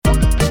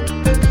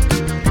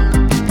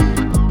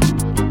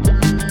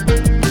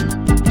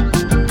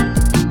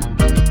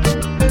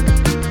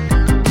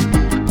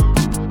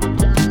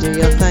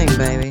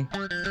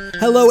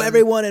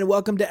everyone, and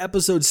welcome to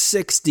episode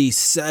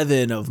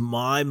 67 of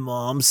My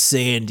Mom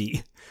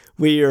Sandy.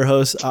 We're your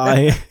hosts.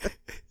 I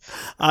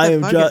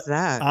am just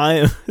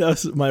that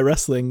was my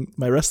wrestling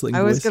voice.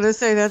 I was going to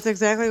say that's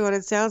exactly what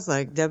it sounds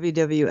like.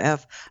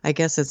 WWF. I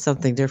guess it's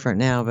something different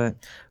now, but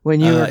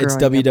when you were growing it's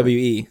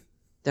WWE.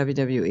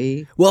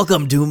 WWE.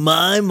 Welcome to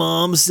My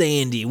Mom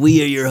Sandy.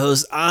 We are your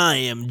hosts. I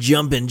am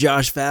Jumpin'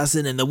 Josh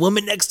Fasten, and the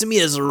woman next to me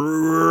has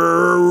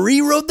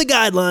rewrote the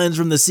guidelines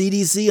from the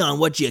CDC on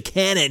what you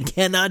can and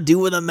cannot do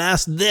with a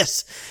mask.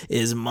 This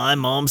is My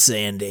Mom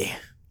Sandy.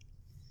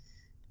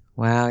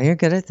 Wow, you're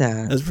good at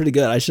that. That's pretty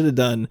good. I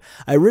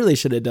really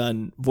should have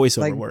done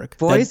voiceover work.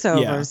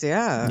 Voiceovers,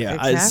 yeah.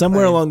 Exactly.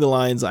 Somewhere along the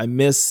lines, I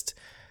missed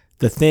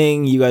the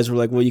thing. You guys were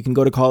like, well, you can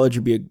go to college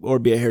or be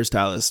a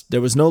hairstylist.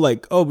 There was no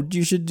like, oh,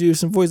 you should do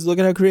some voices. Look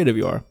at how creative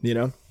you are, you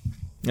know?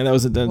 And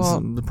that's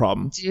the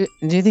problem. Do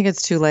you think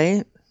it's too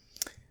late?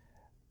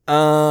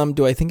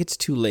 Do I think it's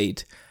too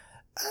late?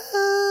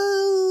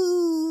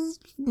 I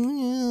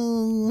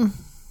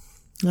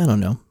don't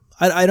know.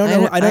 I don't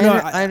know.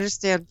 I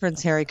understand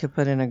Prince Harry could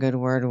put in a good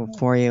word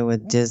for you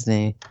with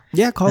Disney.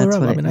 Yeah, call her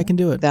up. I mean, I can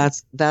do it.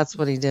 That's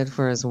what he did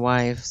for his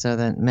wife, so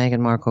that Meghan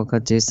Markle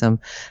could do some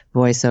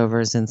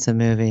voiceovers in some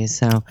movies.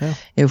 So yeah.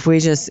 if we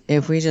just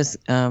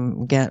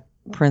get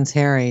Prince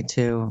Harry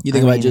to, you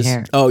think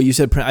you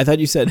said I thought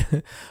you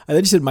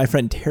said my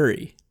friend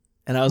Terry,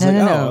 and I was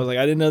I was like,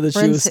 I didn't know that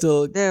she was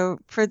still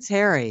Prince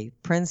Harry.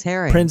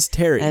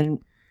 And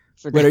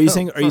wait, are you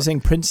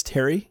saying Prince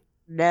Terry?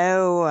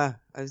 No,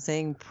 I'm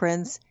saying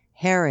Prince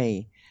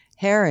Harry.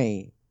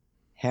 Harry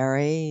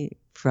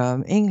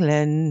from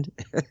England.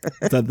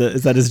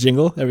 Is that his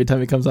jingle every time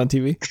he comes on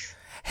TV?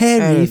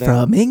 Harry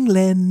from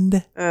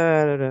England.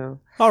 I don't know.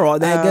 All right,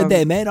 good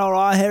day, mate. All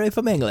right, Harry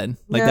from England.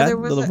 Like that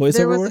little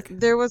voiceover work.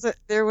 There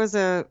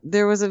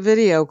was a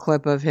video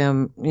clip of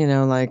him,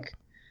 like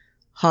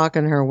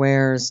hawking her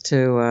wares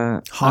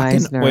to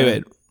Eisner.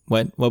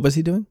 Wait. What was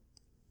he doing?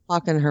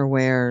 Hawking her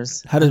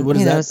wares. How does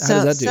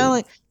that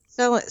do?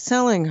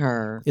 Selling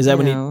her. Is that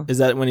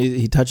when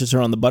he touches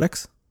her on the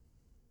buttocks?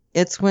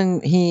 It's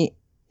when he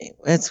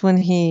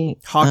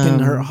hawking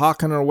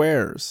her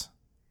wares.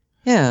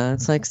 Yeah,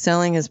 it's like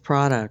selling his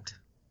product.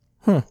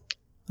 Huh.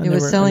 He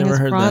was selling his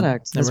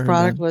product. His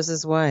product was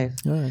his wife.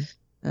 All right.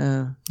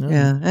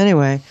 Yeah.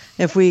 Anyway,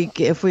 if we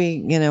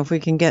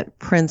can get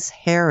Prince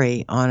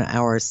Harry on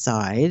our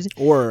side,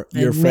 or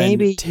your friend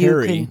maybe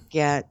Terry, you can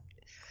get.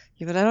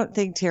 Yeah, but I don't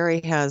think Terry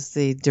has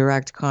the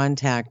direct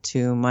contact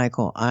to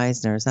Michael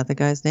Eisner. Is that the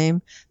guy's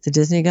name? The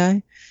Disney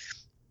guy?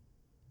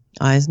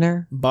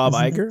 Eisner? Bob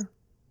Iger?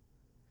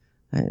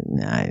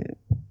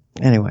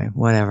 Anyway,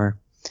 whatever.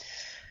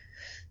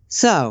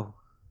 So,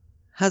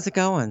 how's it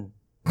going?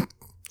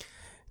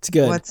 It's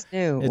good. What's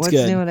new? What's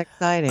new and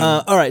exciting?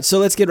 All right, so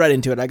let's get right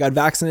into it. I got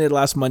vaccinated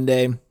last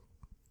Monday.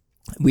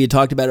 We had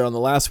talked about it on the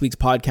last week's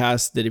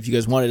podcast that if you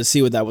guys wanted to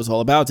see what that was all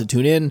about, to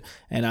tune in.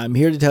 And I'm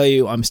here to tell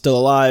you I'm still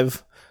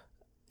alive.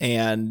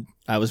 And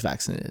I was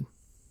vaccinated.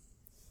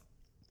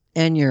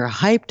 And you're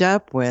hyped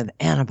up with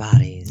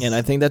antibodies. And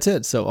I think that's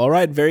it. So, all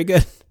right, very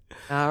good.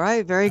 All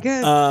right, very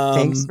good.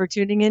 Thanks for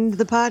tuning into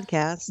the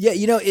podcast. Yeah,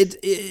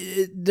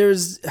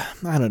 there's,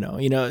 I don't know,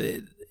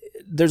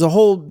 there's a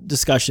whole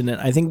discussion, and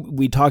I think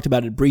we talked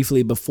about it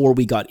briefly before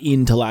we got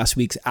into last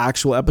week's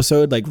actual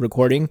episode, like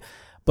recording.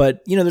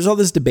 But, there's all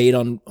this debate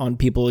on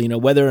people,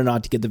 whether or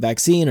not to get the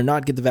vaccine or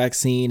not get the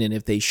vaccine, and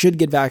if they should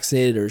get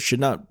vaccinated or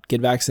should not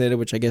get vaccinated,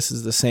 which I guess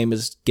is the same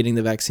as getting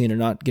the vaccine or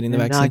not getting the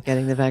vaccine. Not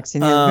getting the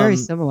vaccine. They're very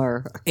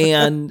similar.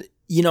 And,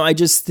 I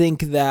just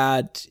think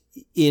that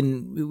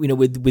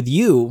with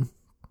you,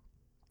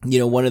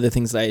 one of the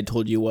things that I had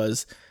told you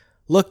was,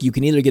 look, you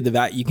can either get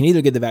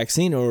the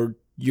vaccine or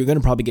you're going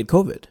to probably get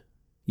COVID.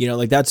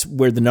 That's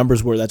where the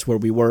numbers were. That's where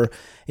we were.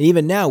 And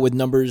even now with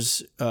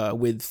numbers,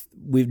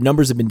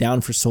 numbers have been down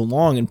for so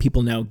long and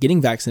people now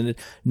getting vaccinated,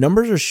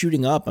 numbers are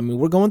shooting up. I mean,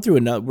 we're going through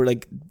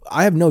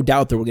I have no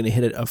doubt that we're going to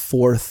hit a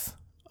fourth,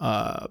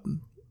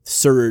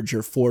 surge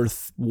or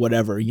fourth,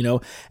 whatever, and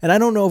I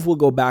don't know if we'll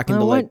go back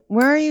into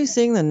where are you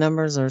seeing the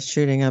numbers are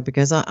shooting up?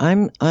 Because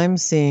I'm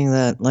seeing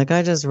that,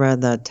 I just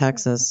read that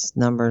Texas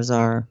numbers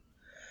are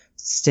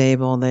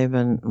stable. They've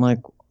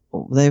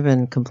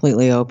been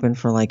completely open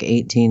for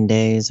 18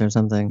 days or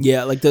something.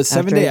 Yeah, the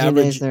 7-day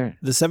average.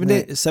 The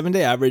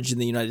 7-day average in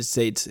the United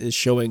States is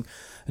showing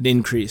an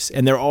increase,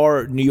 and there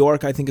are New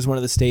York, I think, is one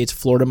of the states.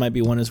 Florida might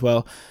be one as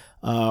well,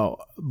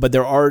 but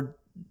there are,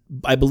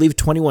 I believe,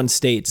 21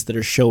 states that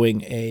are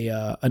showing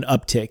an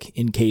uptick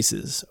in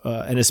cases,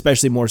 and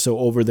especially more so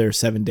over their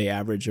 7-day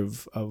average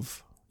of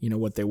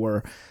what they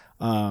were.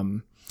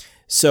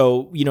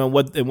 So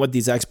what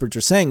these experts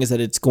are saying is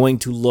that it's going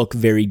to look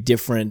very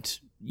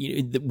different.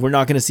 We're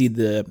not going to see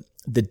the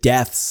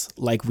deaths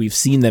like we've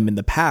seen them in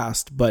the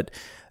past, but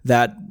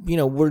that,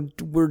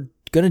 we're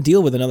going to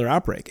deal with another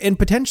outbreak and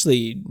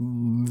potentially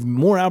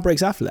more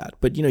outbreaks after that.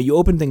 But, you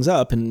open things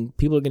up and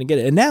people are going to get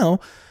it. And now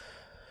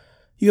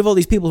you have all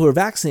these people who are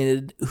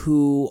vaccinated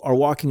who are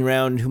walking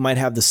around who might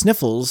have the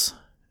sniffles,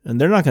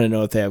 and they're not going to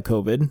know if they have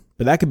COVID,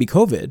 but that could be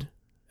COVID.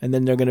 And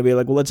then they're going to be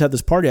like, well, let's have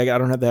this party. I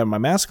don't have to have my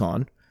mask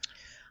on.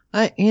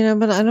 But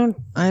I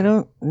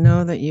don't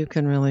know that you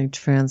can really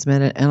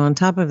transmit it. And on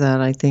top of that,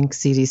 I think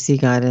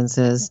CDC guidance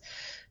is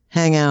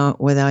hang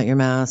out without your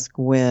mask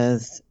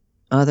with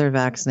other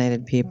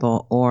vaccinated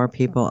people or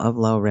people of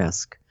low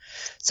risk.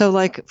 So,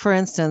 like, for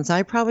instance,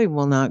 I probably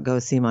will not go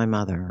see my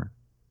mother.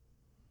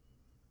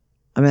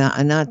 I mean,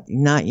 I'm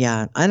not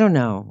yet. I don't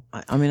know.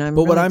 I mean, I'm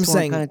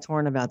kind of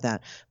torn about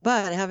that.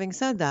 But having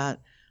said that,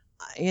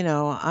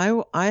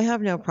 I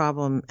have no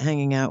problem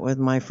hanging out with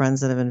my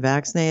friends that have been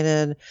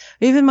vaccinated,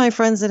 even my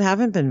friends that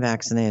haven't been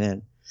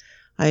vaccinated.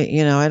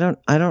 I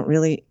don't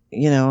really,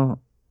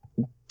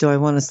 do I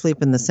want to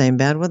sleep in the same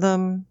bed with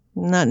them?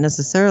 Not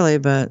necessarily,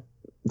 but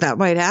that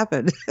might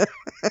happen.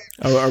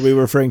 Are we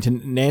referring to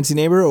Nancy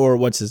Neighbor or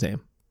what's his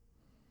name?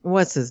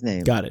 What's his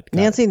name? Got it.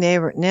 Nancy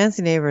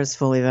Neighbor is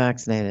fully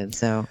vaccinated.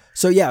 So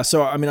yeah.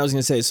 So, I mean, I was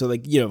going to say, so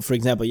like, for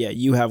example, yeah,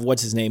 you have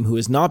what's his name who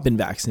has not been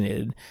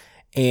vaccinated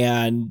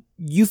and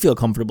you feel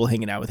comfortable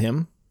hanging out with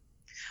him.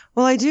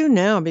 Well, I do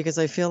now because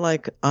I feel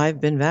like I've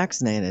been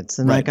vaccinated.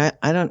 So right. like,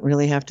 I don't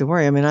really have to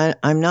worry. I mean, I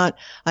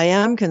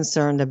am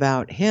concerned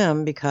about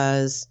him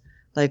because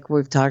like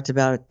we've talked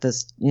about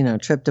this,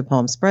 trip to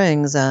Palm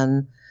Springs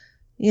and,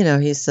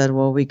 he said,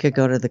 well, we could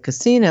go to the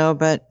casino,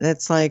 but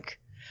it's like,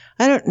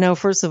 I don't know,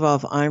 first of all,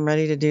 if I'm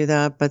ready to do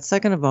that. But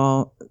second of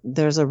all,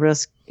 there's a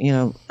risk,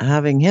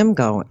 having him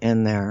go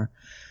in there.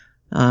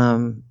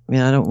 I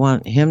don't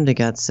want him to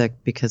get sick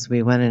because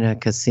we went in a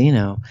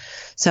casino.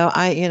 So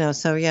I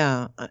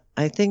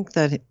think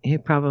that he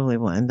probably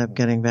will end up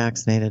getting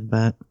vaccinated,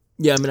 but.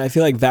 Yeah. I mean, I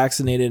feel like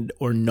vaccinated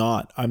or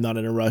not, I'm not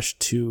in a rush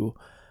to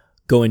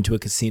go into a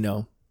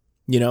casino,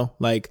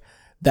 like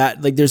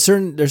that, like there's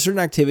certain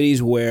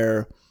activities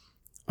where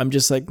I'm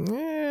just like,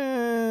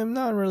 I'm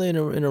not really in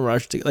a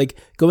rush to like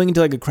going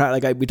into like a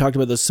crowd. Like we talked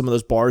about some of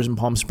those bars in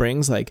Palm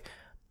Springs, like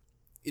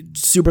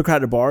super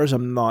crowded bars.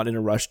 I'm not in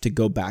a rush to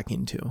go back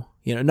into,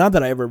 not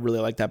that I ever really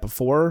liked that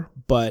before,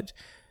 but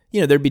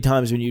there'd be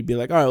times when you'd be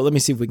like, all right, well, let me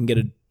see if we can get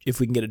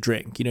a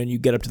drink, and you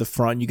get up to the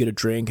front, you get a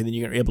drink and then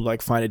you're able to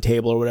like find a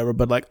table or whatever.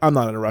 But like, I'm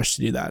not in a rush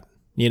to do that,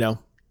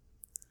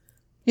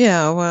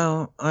 Yeah.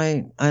 Well,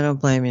 I don't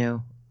blame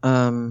you.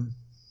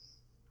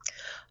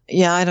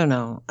 Yeah, I don't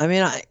know. I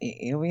mean,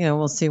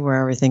 we'll see where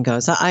everything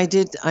goes. I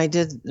did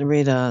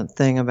read a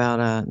thing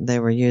about they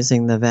were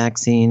using the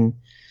vaccine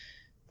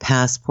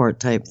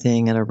passport type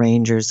thing at a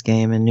Rangers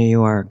game in New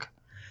York.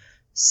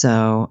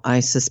 So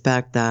I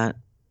suspect that,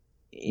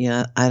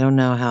 I don't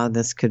know how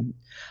this could,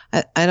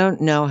 I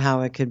don't know how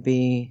it could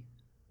be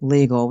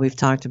legal. We've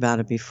talked about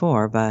it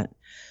before, but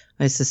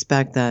I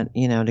suspect that,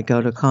 to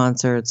go to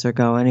concerts or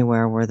go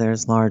anywhere where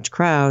there's large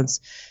crowds,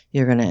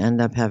 you're going to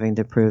end up having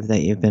to prove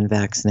that you've been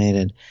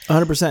vaccinated.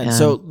 100%.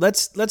 So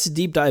let's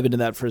deep dive into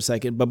that for a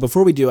second. But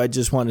before we do, I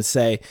just want to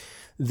say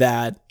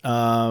that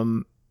are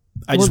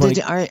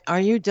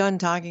you done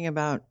talking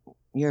about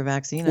your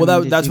vaccine?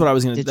 Well, that's what I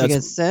was going to. Did you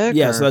get sick?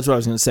 Yeah, so that's what I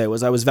was going to say.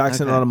 Was I was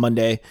vaccinated on a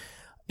Monday,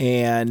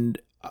 and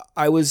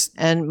I was.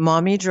 And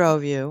mommy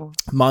drove you.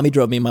 Mommy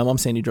drove me. My mom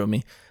Sandy drove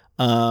me.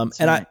 I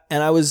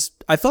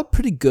felt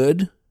pretty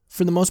good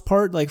for the most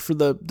part, like for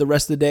the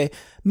rest of the day.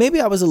 Maybe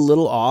I was a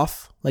little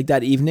off like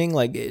that evening,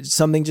 like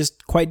something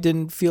just quite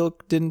didn't feel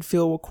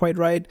quite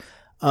right.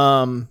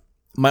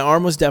 My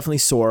arm was definitely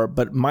sore,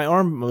 but my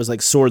arm was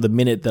like sore the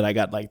minute that I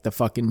got like the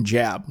fucking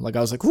jab. Like I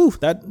was like, whew,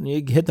 that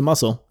you hit the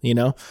muscle,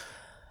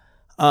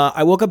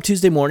 I woke up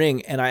Tuesday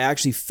morning and I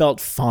actually felt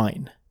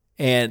fine.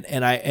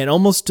 And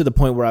almost to the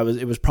point where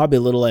it was probably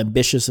a little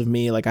ambitious of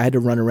me. Like I had to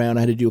run around,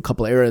 I had to do a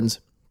couple of errands.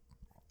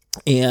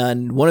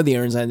 And one of the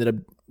errands I ended up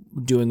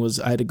doing was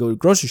I had to go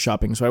grocery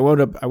shopping. So I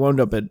wound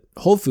up at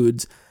Whole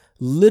Foods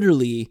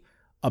literally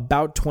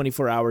about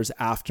 24 hours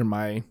after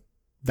my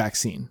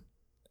vaccine.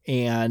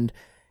 And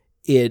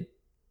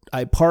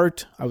I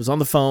parked, I was on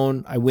the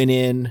phone, I went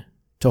in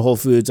to Whole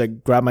Foods, I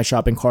grabbed my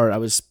shopping cart, I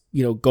was,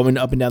 going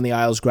up and down the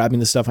aisles, grabbing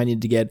the stuff I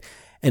needed to get.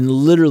 And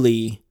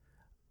literally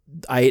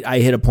I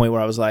hit a point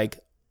where I was like,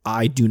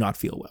 I do not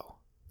feel well.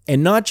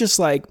 And not just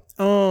like,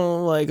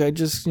 oh, like I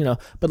just,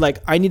 but like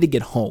I need to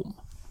get home.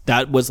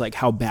 That was like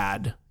how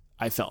bad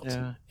I felt.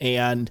 Yeah.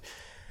 And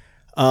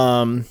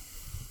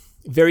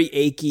very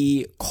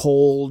achy,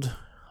 cold.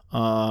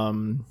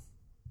 It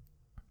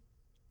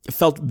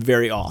felt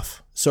very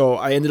off. So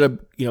I ended up,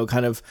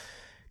 kind of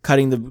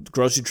cutting the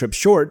grocery trip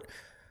short.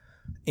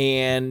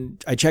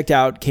 And I checked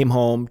out, came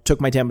home,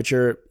 took my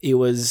temperature. It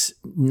was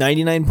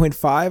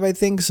 99.5, I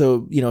think.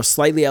 So,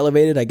 slightly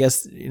elevated. I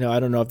guess, I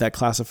don't know if that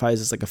classifies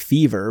as like a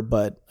fever,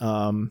 but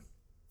I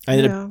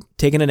ended up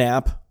taking a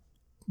nap,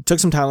 took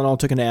some Tylenol,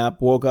 took a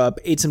nap, woke up,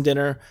 ate some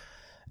dinner.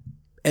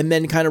 And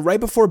then kind of right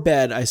before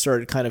bed, I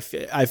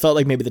felt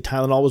like maybe the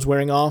Tylenol was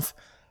wearing off.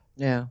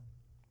 Yeah.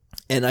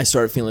 And I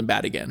started feeling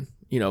bad again,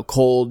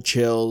 cold,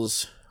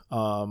 chills.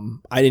 I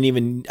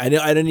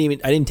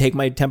didn't take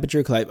my temperature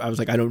because I was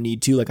like, I don't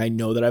need to, like, I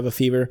know that I have a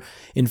fever.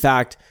 In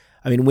fact,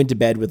 went to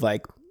bed with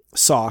like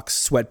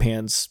socks,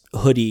 sweatpants,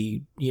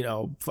 hoodie,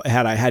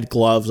 had I had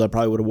gloves, I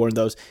probably would have worn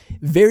those.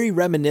 Very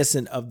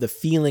reminiscent of the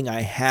feeling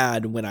I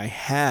had when I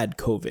had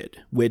COVID,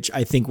 which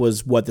I think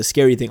was what the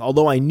scary thing.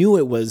 Although I knew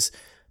it was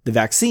the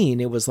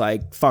vaccine, it was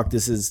like, fuck,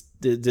 this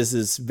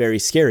is very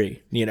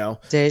scary,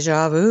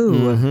 Deja vu.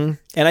 Mm-hmm.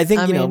 And I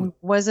think,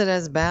 was it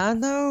as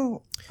bad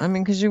though? I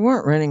mean, because you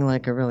weren't running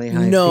like a really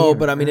high No, fever.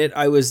 but I mean, it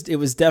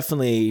was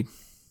definitely,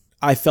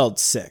 I felt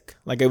sick.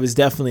 Like it was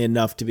definitely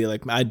enough to be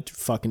like, I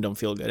fucking don't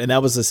feel good. And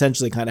that was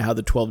essentially kind of how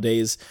the 12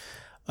 days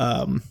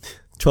of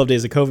COVID. 12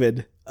 days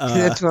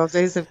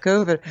of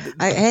COVID.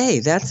 Hey,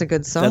 that's a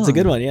good song. That's a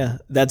good one. Yeah.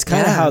 That's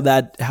kind of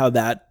how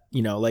that,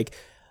 like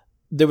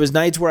there was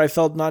nights where I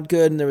felt not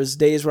good and there was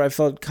days where I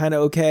felt kind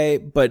of okay,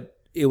 but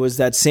it was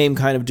that same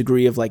kind of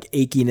degree of like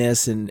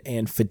achiness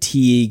and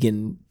fatigue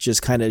and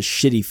just kind of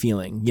shitty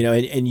feeling,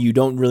 and you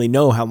don't really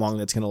know how long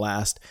that's going to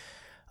last.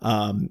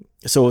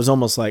 So it was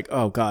almost like,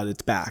 oh God,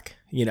 it's back,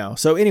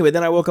 So anyway,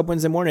 then I woke up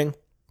Wednesday morning.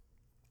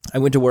 I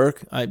went to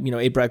work. I,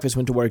 ate breakfast,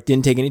 went to work,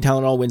 didn't take any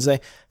Tylenol Wednesday,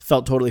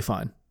 felt totally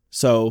fine.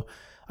 So,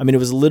 I mean, it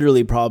was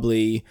literally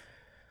probably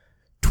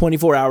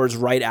 24 hours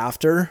right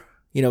after,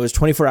 it was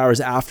 24 hours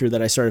after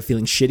that I started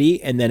feeling shitty.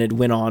 And then it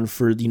went on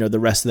for, the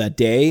rest of that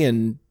day.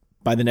 And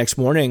by the next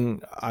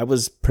morning, I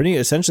was pretty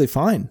essentially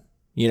fine,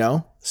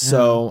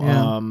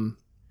 So,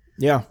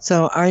 yeah.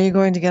 So are you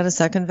going to get a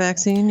second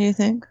vaccine, you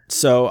think?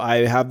 So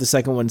I have the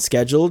second one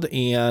scheduled.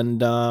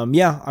 And I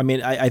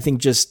mean, I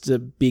think just to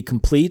be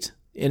complete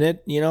in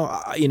it,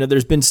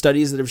 there's been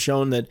studies that have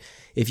shown that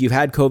if you've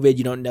had COVID,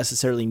 you don't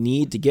necessarily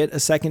need to get a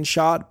second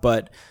shot.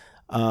 But,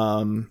 I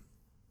don't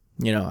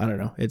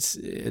know. It's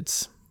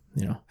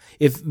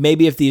if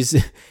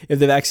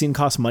the vaccine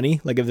costs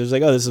money, like if there's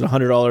like, oh, this is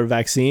 $100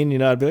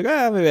 vaccine, I'd be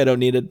like, maybe I don't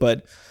need it.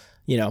 But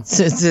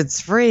since it's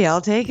free,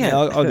 I'll take it. Yeah,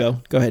 I'll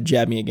go ahead,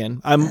 jab me again.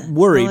 I'm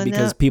worried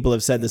because people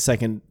have said the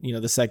second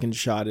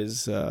shot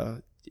is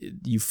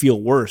you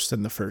feel worse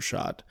than the first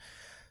shot.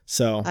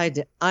 So I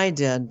did,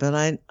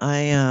 but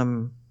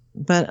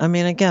but I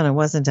mean, again, it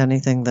wasn't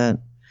anything that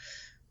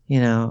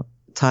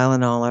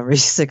Tylenol every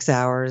 6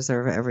 hours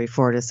or every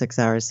 4 to 6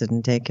 hours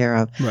didn't take care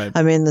of. Right.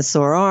 I mean, the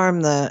sore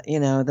arm,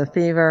 the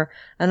fever,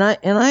 and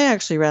I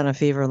actually ran a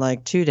fever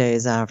like 2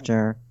 days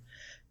after.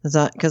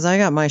 Because I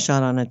got my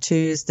shot on a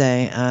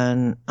Tuesday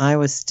and I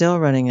was still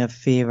running a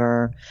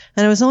fever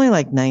and it was only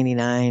like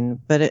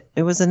 99, but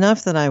it was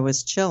enough that I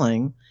was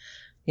chilling,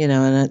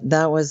 and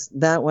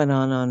that went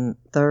on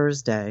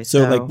Thursday.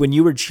 So like when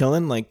you were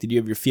chilling, like, did you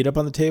have your feet up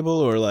on the table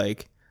or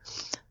like?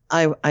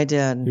 I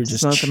did. You're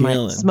just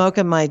chilling.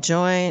 Smoking my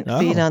joint,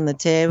 feet on the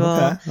table.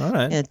 Okay. All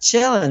right. Yeah,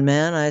 chilling,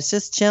 man. I was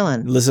just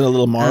chilling. Listen to a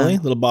little Marley,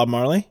 little Bob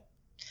Marley.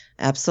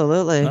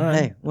 Absolutely. Right.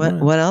 Hey,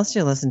 what else do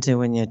you listen to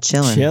when you're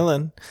chilling?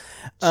 Chilling.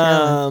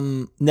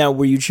 Now,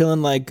 were you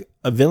chilling like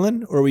a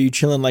villain or were you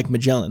chilling like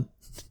Magellan?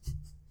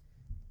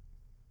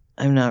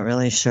 I'm not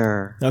really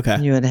sure.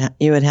 Okay. You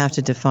would have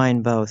to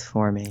define both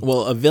for me.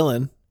 Well, a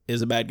villain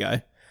is a bad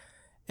guy,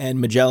 and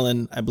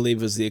Magellan, I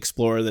believe, was the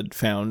explorer that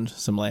found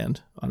some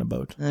land on a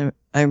boat.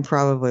 I'm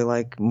probably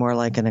more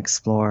like an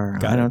explorer.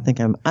 I don't think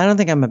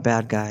I'm a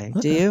bad guy.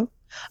 Okay. Do you?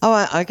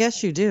 Oh, I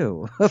guess you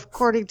do,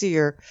 according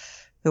to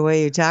the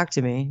way you talk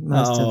to me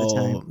most of the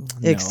time,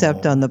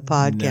 except on the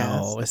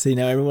podcast. No, see,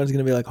 now everyone's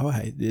going to be like, oh,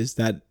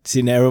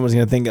 now everyone's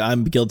going to think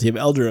I'm guilty of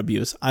elder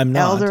abuse. I'm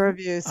not. Elder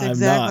abuse,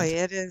 exactly.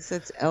 It is.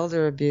 It's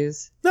elder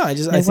abuse. No, I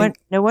think.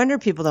 No wonder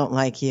people don't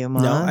like you,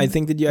 Mom. No, I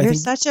think that you're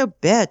such a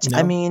bitch. No,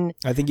 I mean,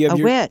 I think you have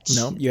witch.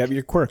 No, you have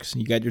your quirks.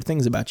 You got your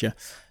things about you.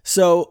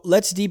 So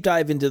let's deep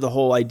dive into the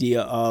whole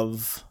idea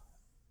of,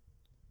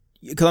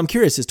 because I'm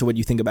curious as to what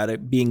you think about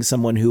it, being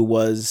someone who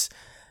was,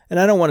 and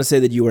I don't want to say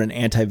that you were an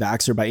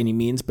anti-vaxxer by any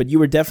means, but you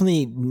were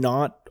definitely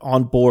not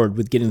on board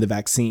with getting the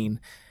vaccine.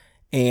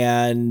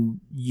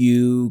 And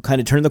you kind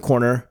of turned the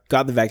corner,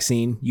 got the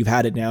vaccine. You've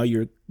had it now.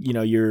 You've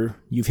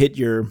hit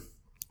your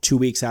 2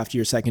 weeks after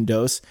your second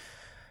dose.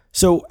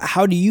 So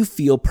how do you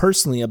feel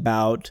personally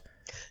about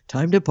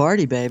time to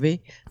party,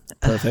 baby?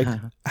 Perfect.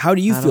 How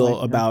do you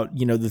feel about,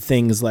 the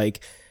things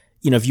like,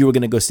 if you were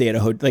going to go stay at a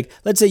hotel, like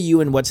let's say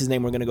you and what's his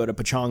name were going to go to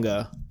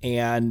Pachanga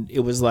and it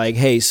was like,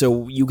 hey,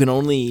 so you can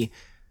only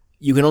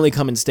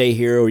come and stay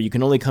here, or you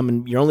can only come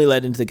and you're only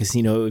let into the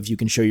casino if you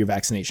can show your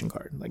vaccination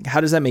card. Like,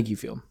 how does that make you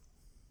feel?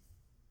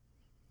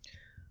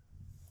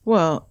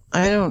 Well,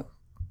 I don't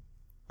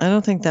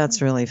think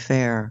that's really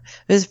fair.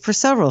 It's for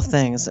several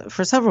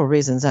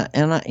reasons.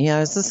 And I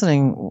was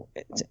listening,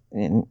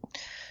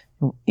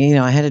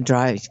 I had to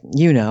drive,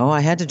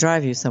 I had to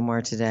drive you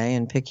somewhere today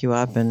and pick you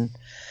up. And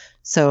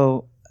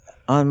so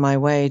on my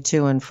way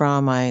to and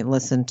from, I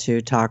listened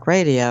to talk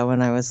radio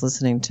and I was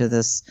listening to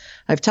this.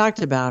 I've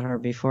talked about her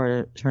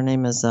before. Her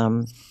name is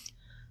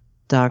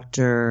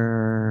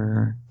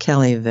Dr.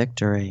 Kelly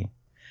Victory.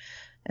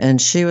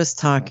 And she was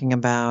talking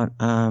about,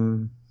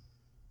 God,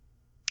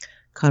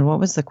 what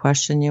was the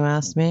question you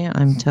asked me?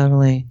 I'm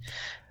totally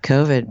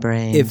COVID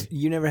brain. If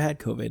you never had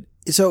COVID.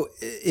 So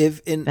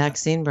if in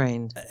vaccine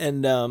brained.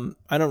 And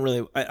I don't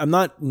really, I'm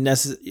not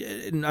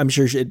necessarily, I'm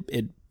sure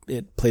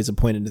it plays a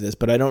point into this,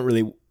 but I don't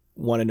really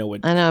want to know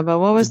what. I know, but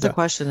what was the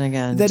question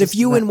again? That if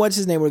you and what's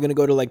his name were going to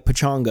go to like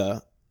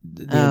Pachanga,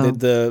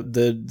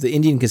 the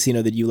Indian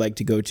casino that you like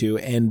to go to,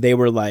 and they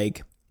were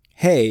like,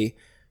 "Hey,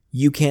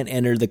 you can't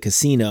enter the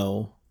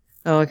casino."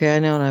 Oh, okay. I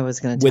know what I was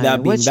going to tell you.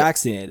 Without being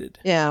vaccinated.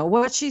 Yeah,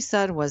 what she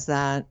said was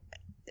that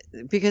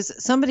because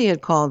somebody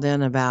had called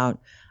in about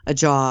a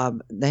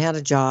job, they had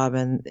a job,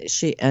 and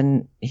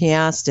he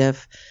asked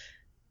if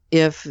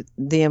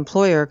the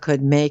employer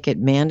could make it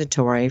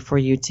mandatory for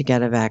you to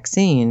get a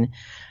vaccine.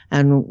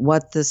 And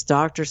what this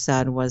doctor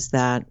said was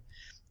that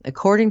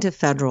according to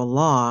federal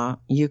law,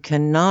 you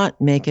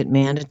cannot make it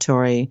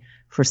mandatory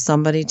for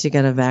somebody to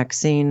get a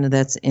vaccine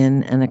that's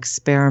in an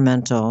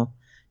experimental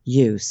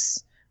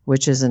use,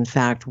 which is in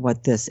fact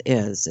what this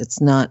is. It's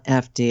not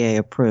FDA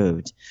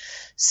approved.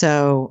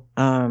 So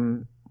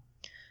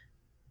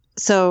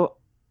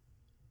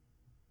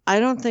I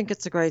don't think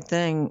it's a great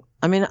thing.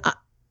 I mean,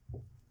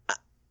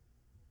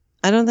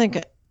 I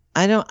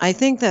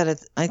think that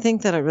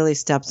it really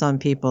steps on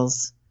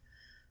people's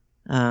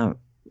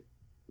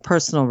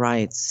personal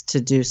rights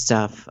to do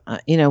stuff.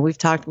 We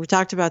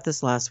talked about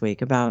this last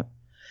week about,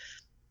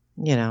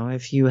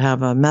 if you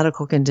have a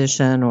medical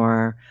condition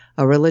or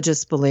a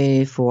religious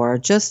belief or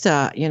just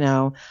I'm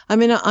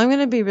going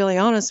to be really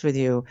honest with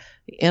you.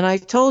 And I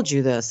told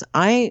you this,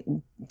 I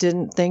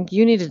didn't think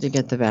you needed to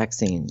get the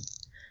vaccine.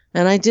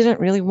 And I didn't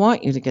really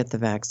want you to get the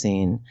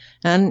vaccine.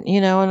 And,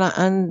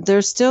 and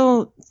there's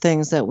still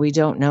things that we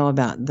don't know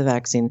about the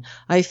vaccine.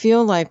 I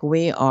feel like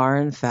we are,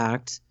 in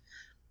fact,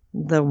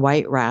 the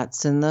white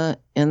rats in the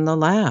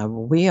lab.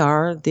 We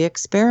are the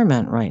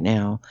experiment right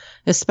now,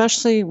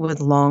 especially with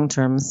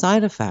long-term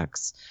side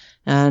effects.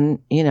 And,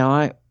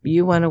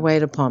 you went away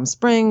to Palm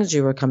Springs,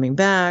 you were coming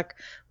back.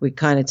 We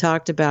kind of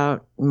talked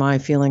about my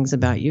feelings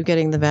about you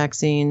getting the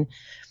vaccine.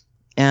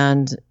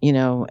 And,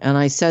 and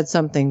I said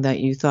something that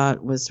you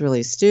thought was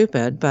really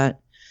stupid, but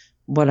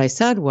what I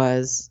said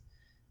was,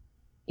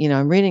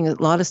 I'm reading a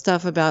lot of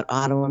stuff about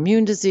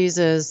autoimmune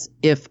diseases.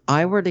 If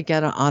I were to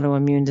get an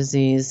autoimmune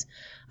disease,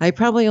 I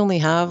probably only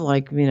have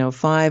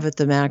 5 at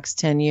the max,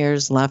 10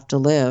 years left to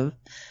live.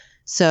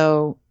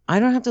 So I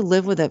don't have to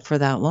live with it for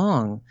that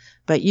long,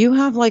 but you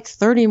have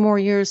 30 more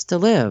years to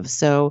live.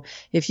 So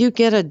if you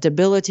get a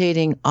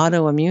debilitating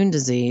autoimmune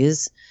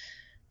disease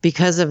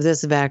because of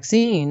this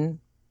vaccine,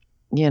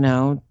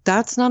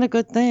 that's not a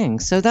good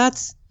thing. So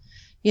that's,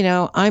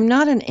 I'm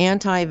not an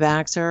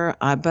anti-vaxxer,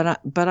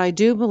 but I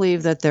do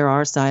believe that there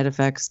are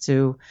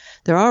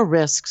there are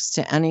risks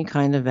to any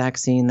kind of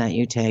vaccine that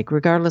you take,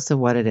 regardless of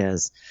what it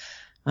is.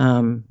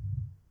 And,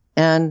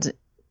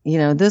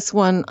 this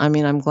one,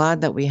 I'm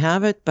glad that we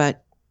have it,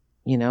 but,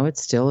 it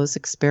still is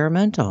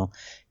experimental.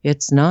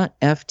 It's not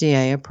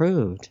FDA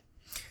approved.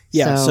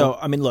 Yeah. So,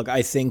 look,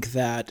 I think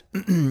that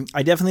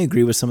I definitely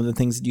agree with some of the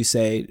things that you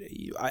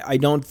say. I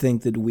don't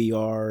think that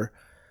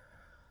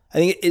I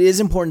think it is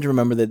important to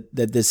remember that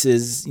this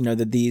is,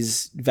 that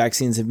these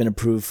vaccines have been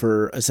approved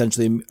for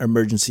essentially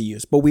emergency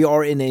use, but we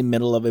are in the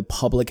middle of a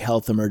public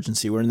health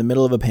emergency. We're in the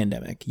middle of a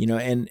pandemic,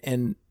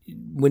 and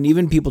when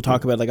even people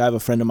talk about, I have a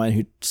friend of mine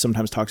who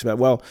sometimes talks about,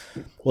 well,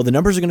 the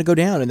numbers are going to go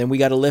down and then we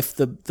got to lift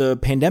the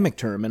pandemic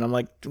term. And I'm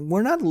like,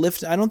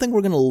 I don't think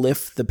we're going to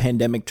lift the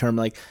pandemic term.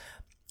 I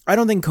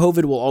don't think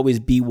COVID will always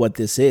be what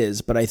this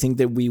is, but I think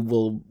that we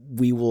will,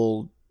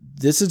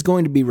 this is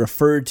going to be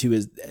referred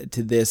to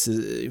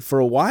this for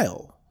a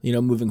while,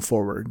 moving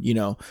forward,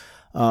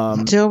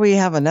 until we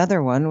have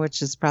another one,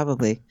 which is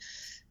probably,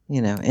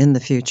 in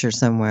the future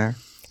somewhere.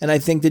 And I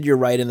think that you're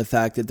right in the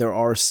fact that there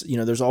are,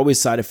 there's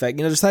always side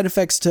effects, there's side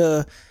effects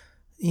to,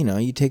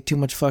 you take too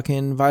much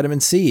fucking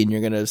vitamin C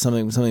and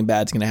something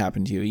bad's going to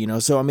happen to you,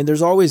 So,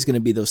 there's always going to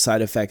be those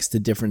side effects to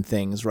different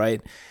things. Right.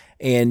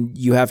 And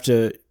you have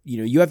to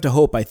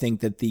hope, I think,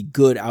 that the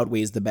good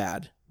outweighs the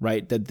bad,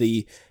 right? That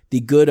the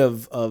good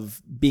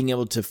of being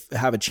able to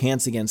have a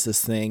chance against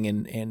this thing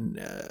and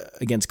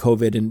against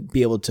COVID and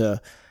be able to,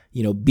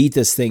 beat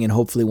this thing and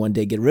hopefully one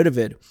day get rid of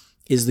it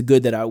is the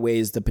good that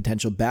outweighs the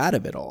potential bad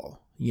of it all,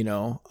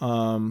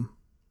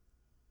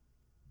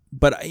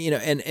 but,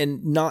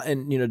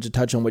 to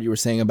touch on what you were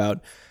saying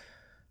about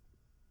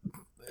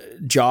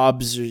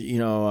jobs,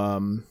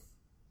 making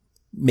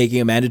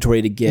it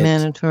mandatory to get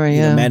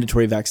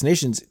mandatory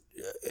vaccinations.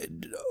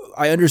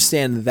 I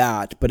understand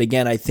that, but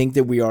again, I think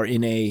that we're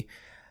in a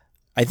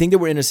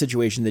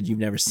situation that you've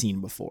never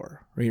seen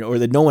before, or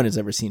that no one has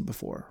ever seen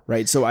before,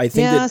 right? So I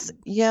think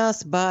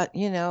yes, but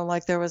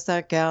there was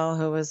that gal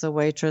who was a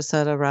waitress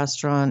at a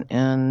restaurant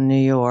in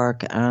New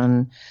York,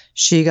 and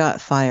she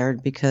got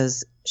fired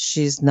because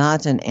she's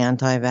not an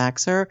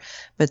anti-vaxxer,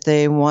 but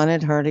they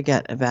wanted her to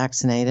get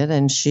vaccinated,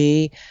 and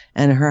she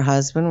and her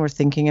husband were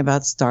thinking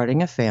about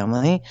starting a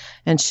family,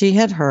 and she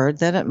had heard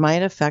that it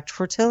might affect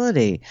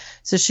fertility.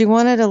 So she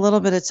wanted a little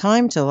bit of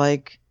time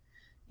to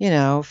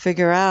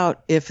figure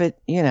out if it,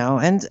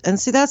 and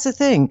see, that's the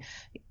thing,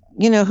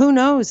 who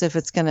knows if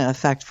it's going to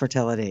affect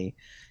fertility,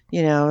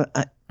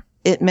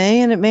 it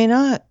may and it may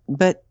not,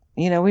 but,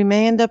 we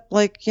may end up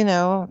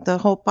the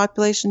whole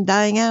population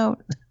dying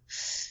out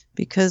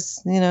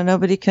because,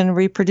 nobody can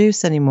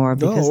reproduce anymore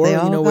because they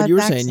all got what you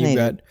were vaccinated. saying,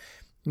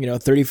 you've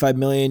got, 35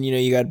 million,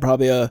 you got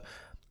probably a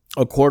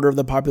quarter of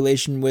the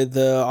population with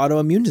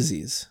autoimmune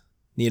disease,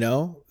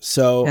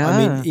 So, Yeah.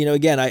 I mean,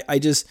 again, I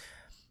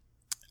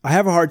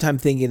have a hard time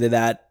thinking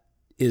that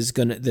is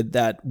going to,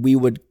 that we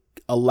would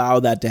allow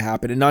that to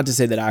happen. And not to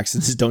say that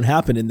accidents don't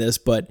happen in this,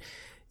 but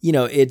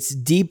it's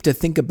deep to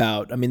think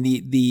about. I mean,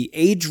 the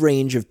age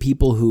range of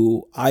people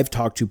who I've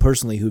talked to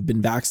personally who've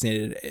been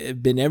vaccinated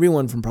have been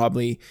everyone from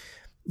probably,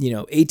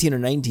 18 or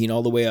 19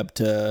 all the way up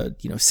to,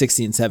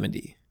 60 and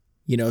 70,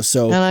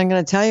 so. And I'm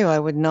going to tell you, I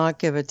would not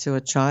give it to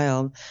a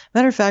child.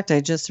 Matter of fact, I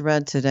just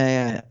read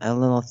today a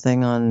little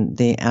thing on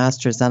the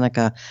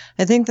AstraZeneca.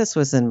 I think this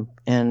was in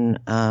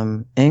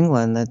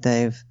England that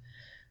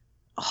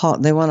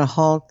they want to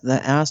halt the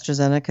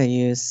AstraZeneca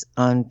use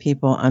on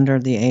people under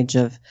the age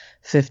of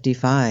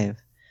 55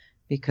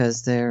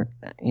 because they're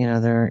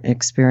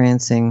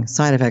experiencing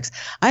side effects.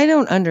 I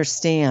don't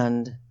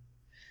understand.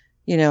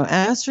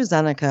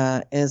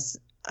 AstraZeneca is,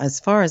 as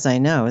far as I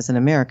know, is an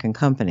American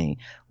company.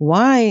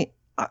 Why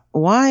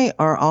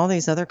are all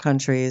these other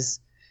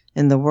countries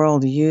in the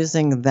world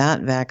using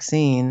that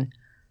vaccine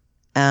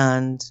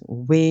and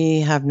we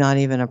have not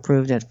even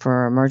approved it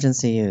for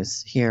emergency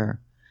use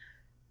here?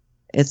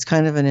 It's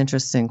kind of an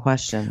interesting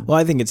question. Well,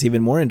 I think it's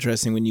even more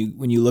interesting when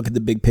you look at the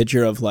big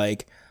picture of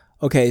like,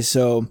 okay,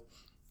 so,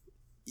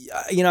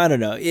 I don't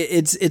know.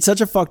 It's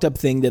such a fucked up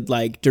thing that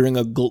like during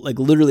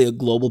literally a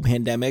global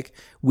pandemic,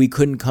 we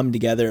couldn't come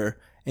together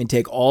and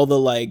take all the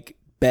like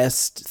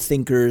best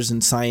thinkers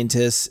and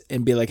scientists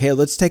and be like, hey,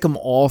 let's take them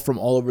all from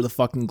all over the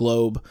fucking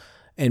globe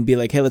and be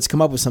like, hey, let's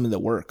come up with something that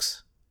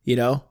works.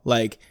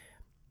 Like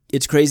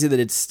it's crazy that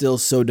it's still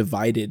so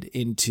divided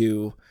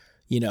into,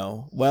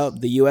 well,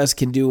 the U.S.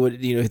 can do what,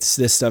 it's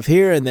this stuff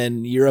here, and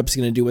then Europe's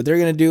going to do what they're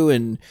going to do,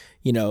 and,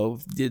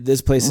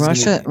 this place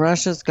is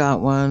Russia's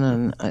got one,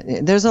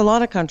 and there's a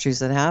lot of countries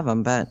that have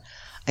them, but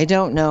I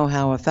don't know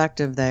how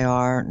effective they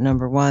are,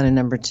 number one, and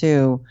number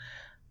two,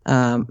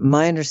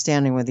 my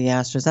understanding with the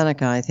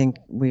AstraZeneca, I think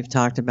we've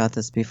talked about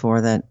this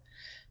before, that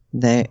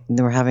they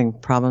were having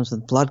problems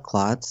with blood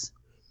clots,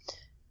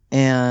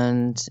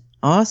 and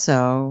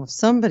also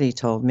somebody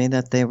told me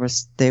that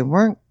they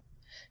weren't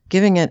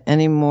giving it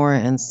anymore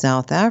in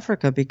South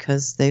Africa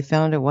because they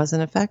found it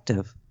wasn't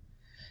effective.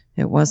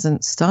 It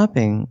wasn't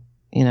stopping,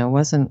 it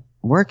wasn't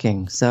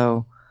working.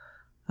 So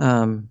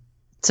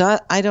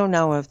I don't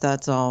know if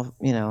that's all,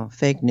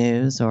 fake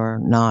news or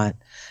not.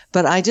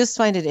 But I just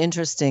find it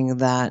interesting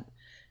that,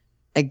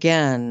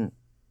 again,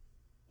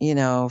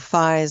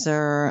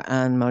 Pfizer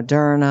and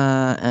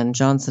Moderna and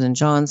Johnson &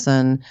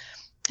 Johnson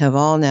have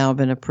all now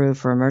been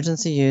approved for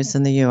emergency use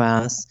in the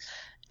U.S.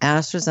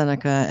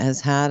 AstraZeneca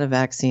has had a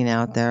vaccine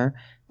out there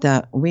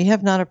that we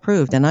have not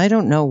approved, and I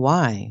don't know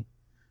why.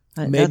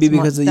 Maybe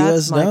because the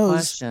U.S.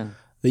 knows.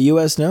 The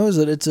U.S. knows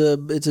that it's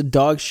a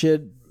dog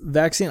shit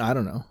vaccine. I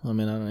don't know. I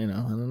mean, I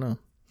don't know.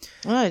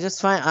 Well,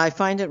 I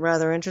find it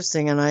rather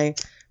interesting, and I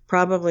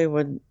probably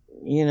would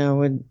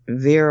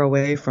veer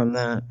away from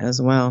that as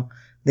well,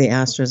 the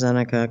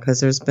AstraZeneca, because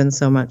there's been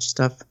so much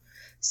stuff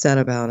said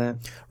about it.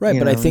 Right,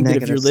 but I think that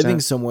if you're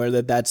living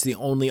somewhere that's the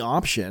only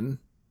option.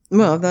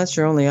 Well, if that's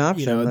your only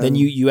option, then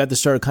you have to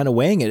start kind of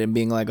weighing it and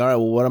being like, all right,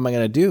 well, what am I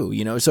going to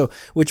do? So,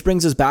 which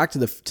brings us back to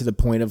the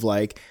point of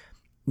like,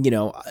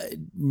 no,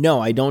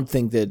 I don't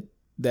think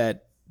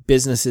that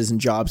businesses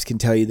and jobs can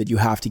tell you that you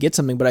have to get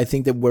something, but I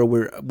think that what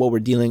we're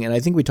dealing, and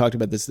I think we talked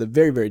about this at the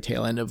very, very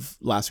tail end of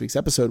last week's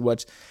episode,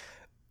 was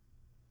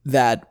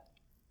that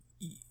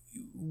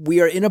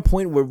we are in a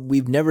point where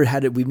we've never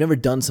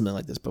done something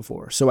like this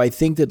before. So I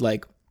think that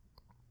like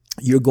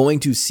you're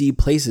going to see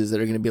places that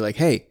are going to be like,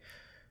 hey,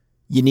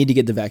 you need to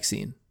get the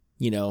vaccine,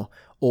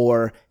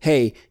 or,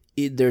 hey,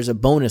 there's a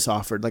bonus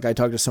offered. Like I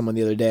talked to someone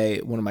the other day,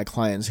 one of my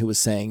clients, who was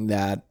saying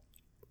that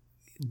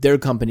their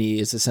company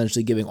is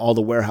essentially giving all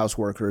the warehouse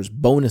workers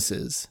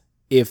bonuses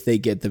if they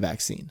get the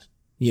vaccine,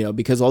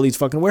 because all these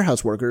fucking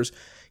warehouse workers,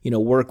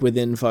 work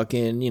within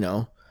fucking,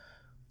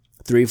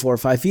 3, 4,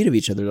 5 feet of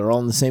each other. They're all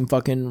in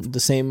the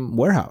same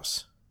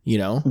warehouse,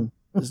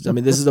 I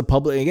mean, this is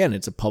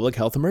it's a public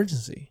health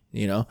emergency,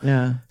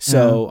 Yeah.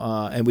 So,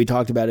 and we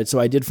talked about it. So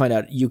I did find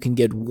out you can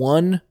get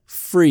one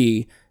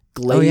free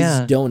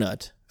glazed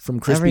donut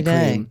from Krispy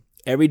Kreme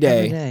every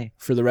day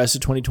for the rest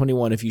of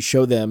 2021 if you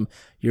show them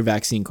your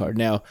vaccine card.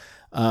 Now,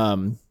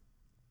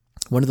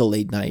 one of the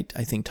late night,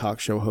 I think, talk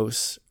show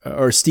hosts,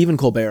 or Stephen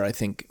Colbert, I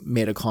think,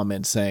 made a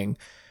comment saying,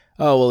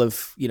 oh, well,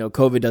 if,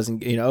 COVID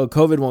doesn't,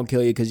 COVID won't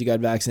kill you because you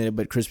got vaccinated,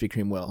 but Krispy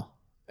Kreme will.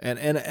 And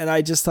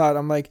I just thought,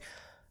 I'm like,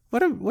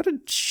 what a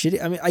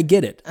shitty. I mean, I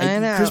get it. I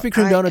know. Krispy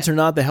Kreme donuts are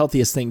not the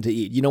healthiest thing to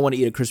eat. You don't want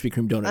to eat a Krispy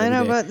Kreme donut. I know,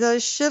 every day. but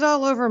there's shit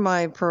all over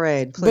my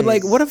parade. Please. But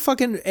like, what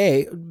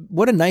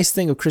a nice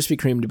thing of Krispy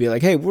Kreme to be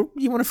like, hey,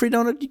 you want a free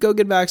donut? You go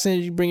get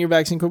vaccinated. You bring your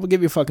vaccine card. We'll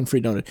give you a fucking free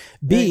donut.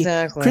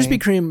 Exactly. Krispy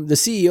Kreme, the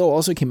CEO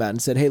also came out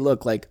and said, hey,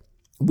 look, like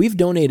we've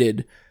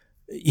donated,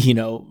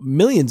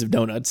 millions of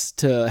donuts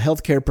to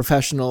healthcare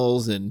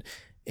professionals and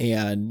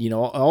and, you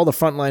know, all the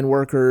frontline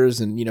workers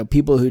and, you know,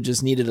 people who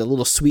just needed a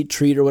little sweet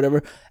treat or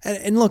whatever.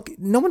 And look,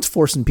 no one's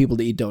forcing people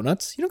to eat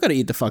donuts. You don't got to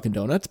eat the fucking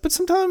donuts, but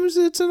sometimes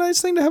it's a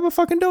nice thing to have a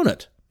fucking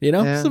donut. You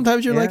know,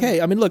 sometimes you're like,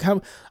 hey, I mean, look, I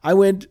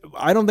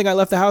don't think I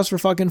left the house for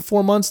fucking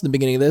 4 months in the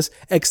beginning of this,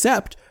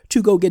 except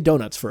to go get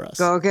donuts for us.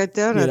 Go get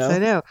donuts. You know? I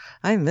know.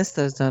 I miss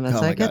those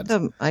donuts. I get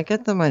them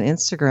on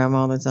Instagram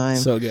all the time.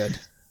 So good.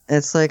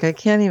 It's like I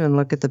can't even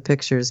look at the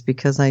pictures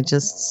because I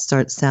just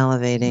start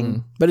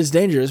salivating. But it's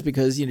dangerous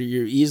because, you know,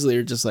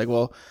 you're just like,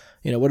 well,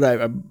 you know, what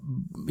did I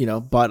you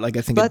know, bought like,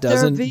 I think a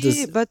dozen.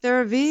 But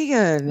they're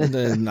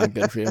vegan. Not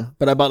good for you.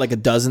 But I bought like a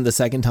dozen the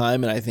second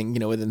time. And I think, you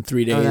know, within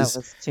 3 days. Oh, that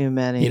was too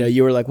many. You know,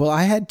 you were like, well,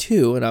 I had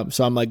 2. And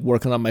I'm like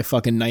working on my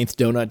fucking 9th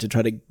donut to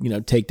try to, you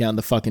know, take down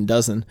the fucking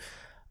dozen.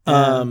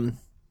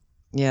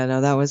 Yeah,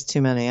 no, that was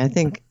too many. I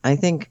think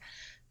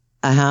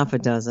a half a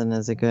dozen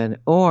is a good,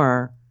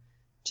 or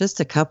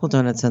just a couple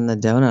donuts in the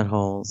donut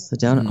holes. The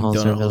donut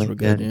holes are really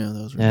good. Yeah,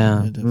 those were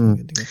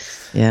definitely good.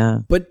 Yeah.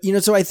 But, you know,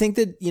 so I think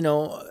that, you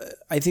know,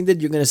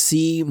 you're going to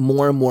see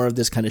more and more of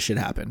this kind of shit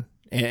happen.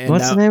 And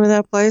what's the name of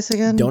that place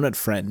again? Donut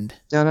Friend.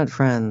 Donut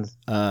Friends.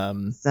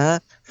 Is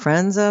that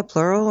friends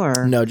plural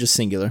or? No, just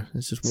singular.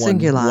 It's just one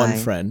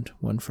friend.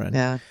 One friend.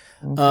 Yeah.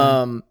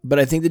 Okay. But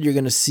I think that you're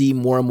going to see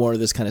more and more of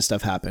this kind of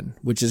stuff happen,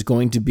 which is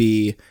going to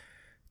be,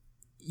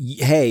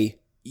 hey,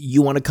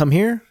 you want to come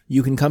here?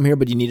 You can come here,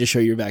 but you need to show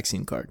your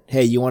vaccine card.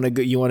 Hey, you want to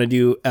go? You want to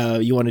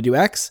do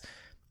X?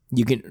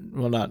 You can.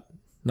 Well, not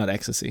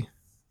ecstasy,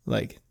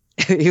 like.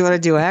 You want to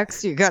do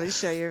X? You got to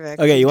show your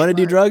vaccine. Okay, you want to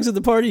do drugs at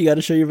the party? You got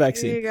to show your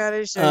vaccine. You got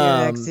to show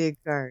your vaccine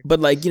card. But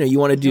like, you know, you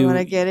want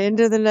to get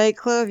into the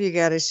nightclub? You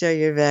got to show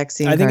your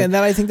vaccine card.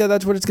 I think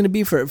that's what it's going to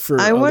be for a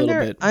little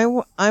bit.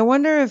 I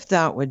wonder if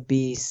that would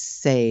be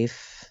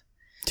safe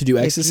to do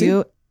ecstasy.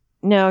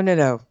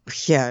 No.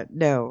 Yeah,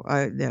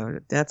 no,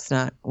 that's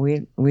not.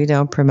 We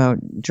don't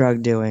promote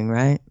drug doing,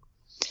 right?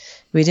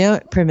 We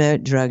don't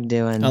promote drug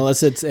doing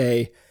unless it's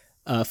a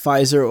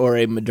Pfizer or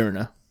a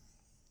Moderna.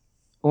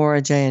 Or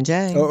a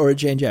J&J. Or a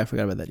J&J. I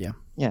forgot about that, yeah.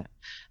 Yeah.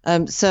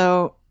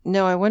 So,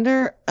 no, I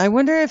wonder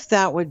if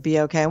that would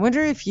be okay. I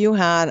wonder if you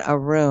had a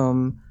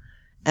room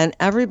and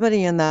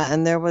everybody in that,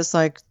 and there was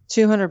like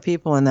 200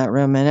 people in that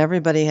room and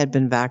everybody had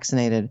been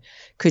vaccinated.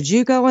 Could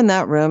you go in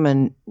that room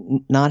and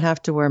not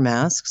have to wear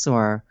masks?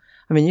 Or,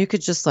 I mean, you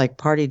could just like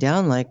party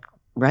down like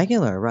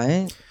regular,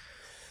 right?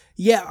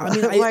 Yeah, I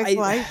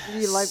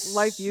mean,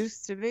 life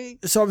used to be.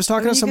 So I was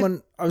talking to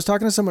someone. I was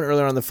talking to someone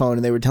earlier on the phone,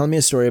 and they were telling me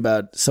a story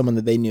about someone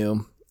that they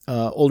knew,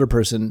 older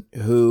person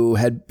who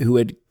had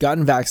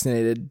gotten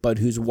vaccinated, but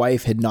whose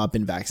wife had not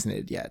been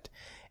vaccinated yet.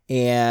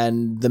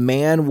 And the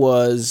man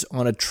was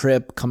on a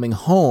trip coming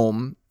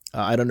home.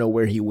 I don't know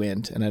where he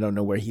went, and I don't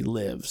know where he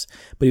lives,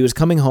 but he was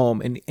coming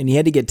home, and he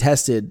had to get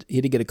tested. He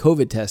had to get a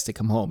COVID test to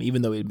come home,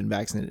 even though he had been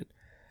vaccinated,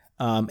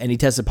 and he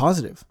tested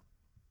positive.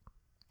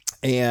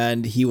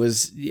 And he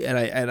was,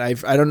 I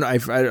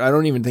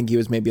don't even think he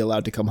was maybe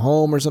allowed to come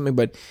home or something,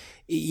 but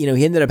you know,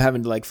 he ended up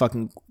having to like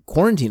fucking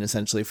quarantine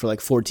essentially for like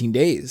 14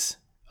 days,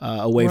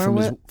 away from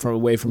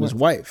his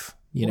wife.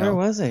 You know, where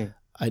was he?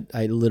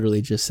 I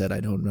literally just said I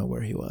don't know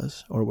where he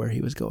was or where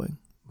he was going.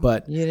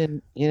 But you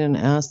didn't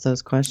ask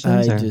those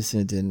questions. I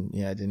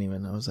didn't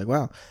even. I was like,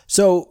 wow.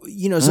 So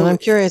you know, I'm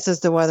curious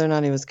as to whether or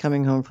not he was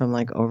coming home from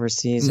like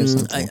overseas or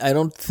something. I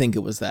don't think it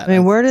was that. I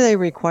mean, where do they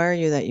require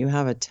you that you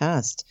have a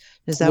test?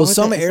 Is that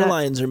some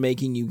airlines are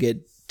making you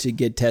get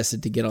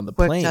tested to get on the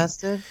plane.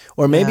 Tested?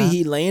 Or maybe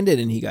he landed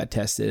and he got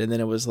tested, and then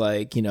it was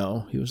like, you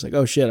know, he was like,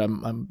 oh shit,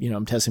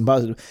 I'm testing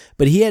positive,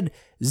 but he had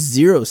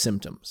 0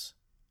 symptoms.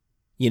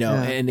 You know,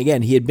 and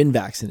again, he had been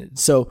vaccinated,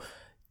 so.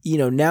 You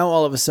know, now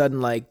all of a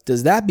sudden, like,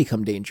 does that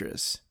become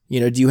dangerous? You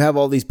know, do you have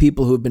all these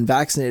people who have been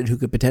vaccinated who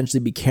could potentially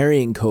be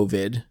carrying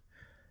COVID?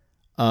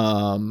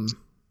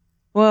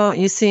 Well,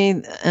 you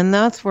see, and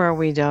that's where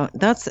we don't,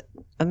 that's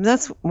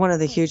one of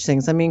the huge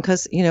things. I mean,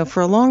 because, you know,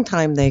 for a long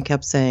time, they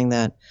kept saying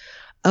that,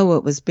 oh,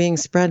 it was being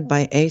spread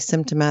by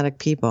asymptomatic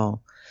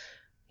people.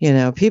 You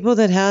know, people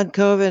that had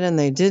COVID and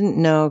they didn't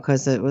know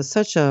because it was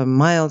such a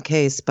mild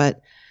case.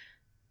 But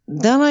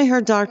then I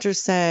heard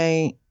doctors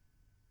say,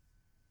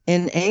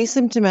 in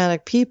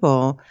asymptomatic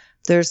people,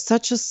 there's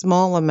such a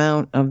small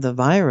amount of the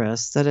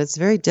virus that it's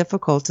very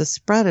difficult to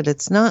spread it.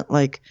 It's not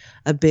like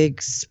a big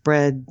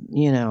spread,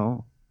 you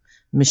know,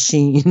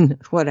 machine,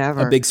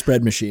 whatever. A big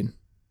spread machine.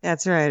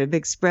 That's right, a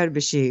big spread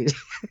machine.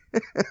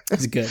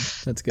 That's good.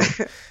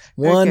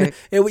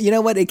 You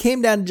know what? It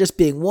came down to just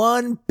being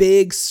one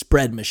big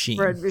spread machine.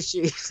 Spread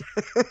machine.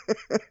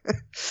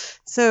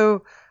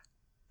 So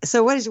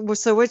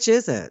which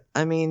is it?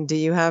 I mean, do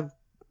you have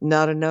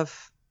not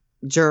enough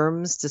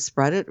germs to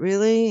spread it,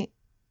 really?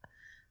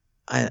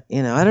 I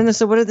don't know.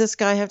 So what did this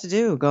guy have to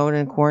do? Go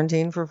in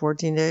quarantine for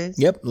 14 days?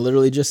 Yep,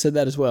 literally just said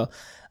that as well.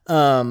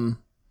 I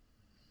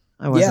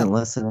wasn't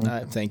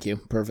listening. Thank you.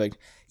 Perfect.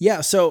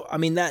 Yeah. So I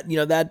mean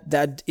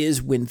that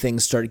is when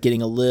things start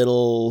getting a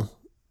little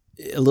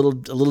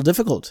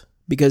difficult,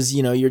 because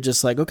you know you're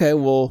just like, okay,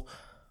 well,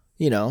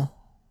 you know,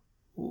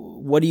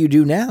 what do you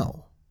do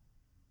now?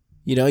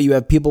 You know, you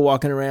have people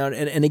walking around.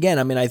 And again,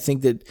 I mean, I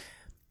think that,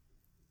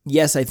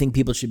 yes, I think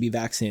people should be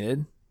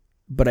vaccinated.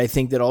 But I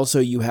think that also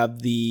you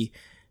have the,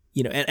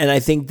 you know, and I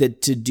think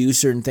that to do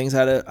certain things,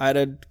 I had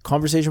a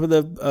conversation with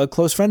a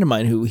close friend of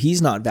mine who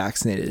he's not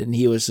vaccinated. And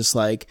he was just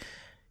like,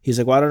 he's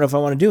like, well, I don't know if I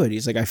want to do it.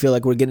 He's like, I feel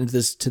like we're getting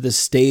to this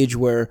stage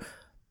where,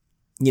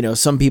 you know,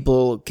 some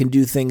people can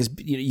do things.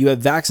 You have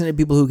vaccinated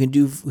people who can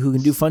do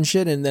fun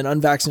shit, and then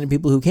unvaccinated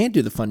people who can't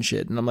do the fun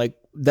shit. And I'm like,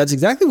 that's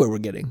exactly where we're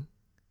getting.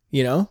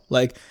 You know,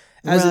 like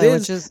as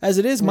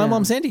it is, my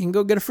mom Sandy can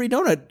go get a free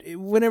donut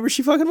whenever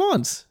she fucking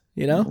wants.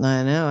 You know,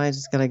 I know. I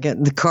just gotta get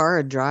in the car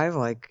and drive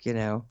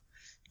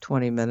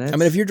 20 minutes. I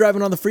mean, if you're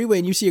driving on the freeway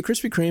and you see a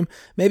Krispy Kreme,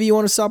 maybe you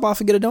want to stop off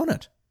and get a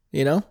donut.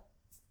 You know.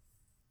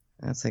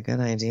 That's a good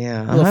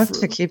idea. I'll have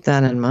to keep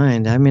that in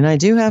mind. I mean, I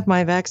do have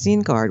my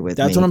vaccine card with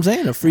me. That's what I'm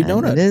saying, a free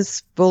donut. It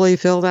is fully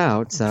filled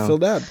out. So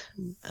filled out.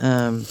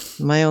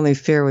 My only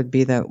fear would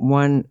be that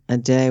one a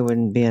day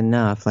wouldn't be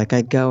enough. Like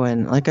I'd go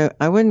in,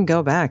 I wouldn't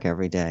go back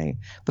every day,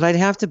 but I'd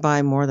have to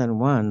buy more than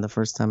one the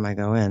first time I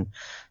go in.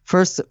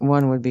 First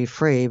one would be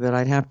free, but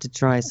I'd have to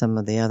try some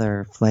of the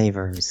other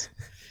flavors.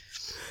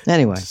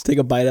 Anyway. Just take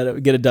a bite out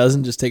of, get a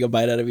dozen, just take a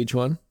bite out of each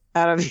one.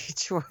 Out of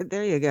each one.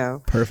 There you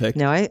go. Perfect.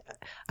 No,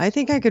 I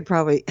think I could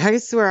probably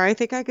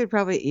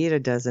eat a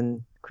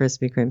dozen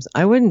Krispy Kremes.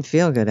 I wouldn't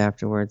feel good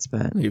afterwards,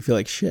 but you feel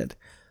like shit.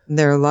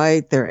 They're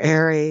light, they're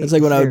airy. It's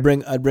like when I'd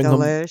bring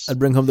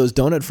home those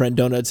Donut Friend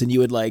donuts, and you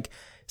would like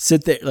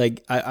sit there,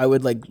 like I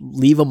would like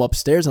leave them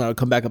upstairs, and I would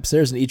come back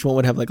upstairs, and each one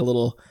would have like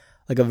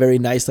a very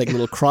nice like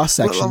little cross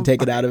section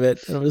taken out of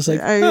it, and I'm just like,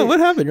 oh, what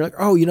happened? You're like,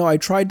 oh, you know, I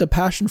tried the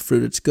passion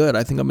fruit. It's good.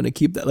 I think I'm going to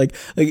keep that. Like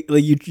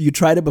you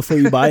tried it before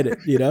you bite it,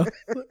 you know?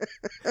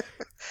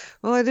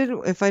 Well,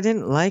 if I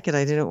didn't like it,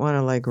 I didn't want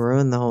to like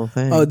ruin the whole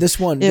thing. Oh, this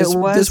one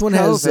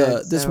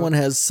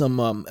has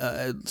some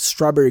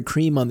strawberry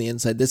cream on the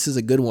inside. This is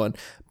a good one,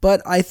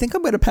 but I think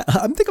I'm going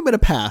to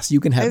pass. You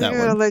can have that one.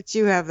 I'm going to let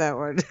you have that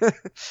one.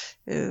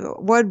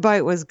 One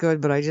bite was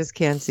good, but I just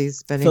can't see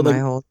spending the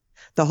whole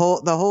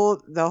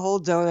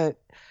donut,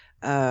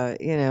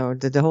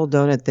 the whole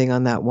donut thing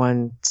on that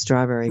one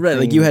strawberry. Right,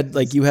 cream.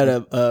 like you had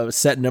a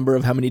set number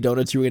of how many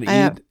donuts you were going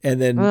to eat, and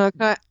then.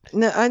 I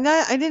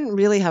didn't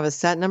really have a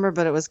set number,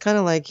 but it was kind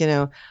of like,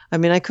 I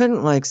mean, I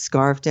couldn't like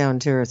scarf down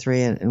 2 or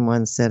 3 in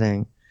one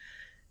sitting.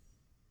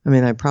 I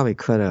mean, I probably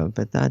could have,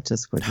 but that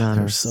just would not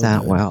have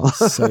sat well.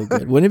 So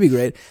good. Wouldn't it be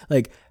great?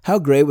 Like, how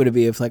great would it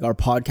be if like our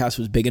podcast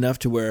was big enough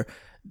to where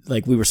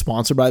like we were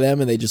sponsored by them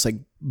and they just like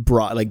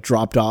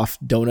dropped off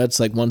donuts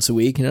like once a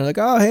week, and they're like,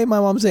 oh, hey, my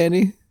mom's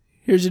Sandy.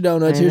 Here's your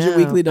donuts. Here's your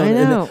weekly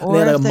donut. I know. And they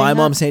had like a My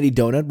Mom Sandy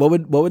donut. What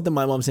would the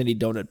My Mom Sandy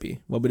donut be?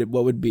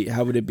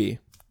 How would it be?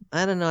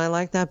 I don't know. I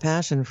like that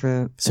passion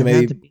fruit. So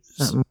maybe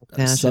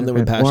something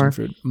with passion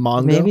fruit.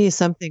 Mango? Maybe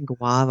something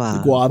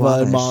guava.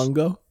 Guava and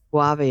mango?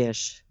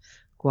 Guava-ish.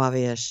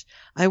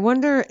 I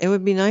wonder, it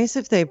would be nice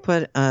if they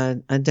put a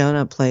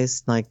donut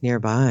place like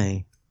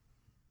nearby.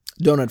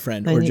 Donut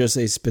Friend, or just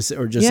a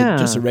specific, or just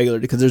a regular,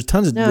 because there's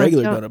tons of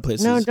regular donut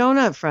places. No,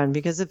 Donut Friend,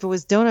 because if it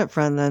was Donut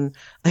Friend, then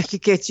I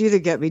could get you to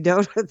get me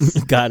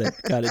donuts. Got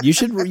it. You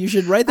should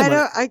write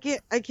them.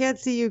 I can't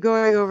see you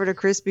going over to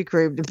Krispy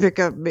Kreme to pick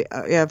up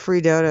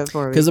free donut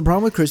for me. Because the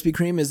problem with Krispy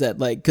Kreme is that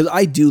because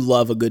I do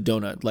love a good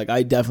donut. Like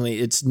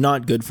it's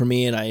not good for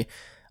me, and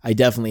I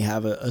definitely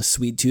have a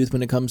sweet tooth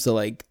when it comes to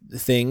like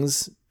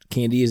things,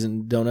 candies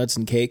and donuts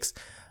and cakes.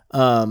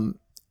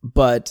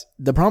 But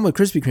the problem with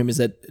Krispy Kreme is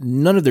that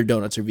none of their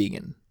donuts are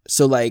vegan.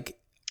 So like,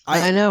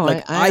 I know,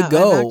 like I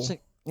go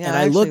and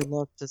I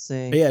look to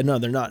see. Yeah, no,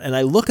 they're not. And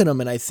I look at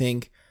them and I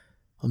think,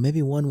 well,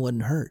 maybe one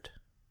wouldn't hurt.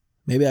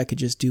 Maybe I could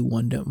just do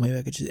one donut. Maybe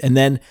I could just, and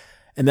then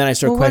I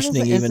start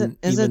questioning Is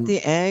it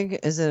the egg?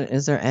 Is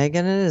there egg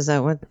in it? Is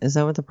that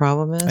what the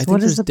problem is? I think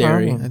there's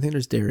dairy. I think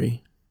there's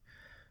dairy,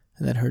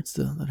 and that hurts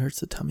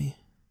the tummy.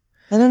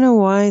 I don't know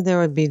why there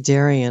would be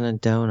dairy in a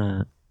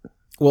donut.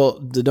 Well,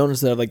 the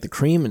donuts that have like the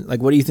cream, and like,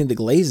 what do you think the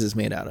glaze is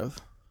made out of?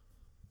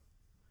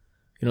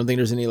 You don't think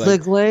there's any like the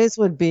glaze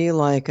would be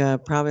like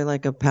probably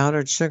like a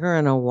powdered sugar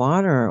and a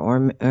water, or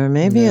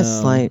maybe a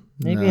slight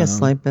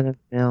bit of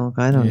milk.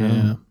 I don't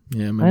know.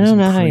 Yeah, I don't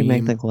know how you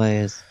make the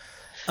glaze.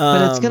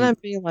 But it's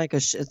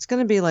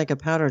gonna be like a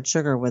powdered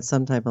sugar with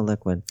some type of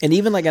liquid. And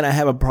even like, and I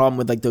have a problem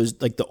with like those,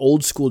 like the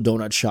old school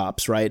donut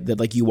shops, right? That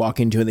like you walk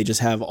into and they just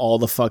have all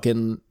the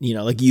fucking,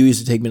 like you used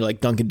to take me to like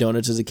Dunkin'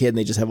 Donuts as a kid, and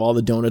they just have all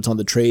the donuts on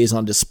the trays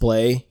on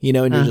display, and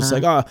you're just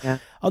like,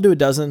 I'll do a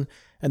dozen.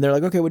 And they're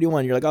like, okay, what do you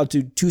want? You're like, I'll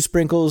do 2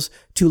 sprinkles,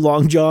 2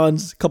 Long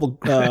Johns, a couple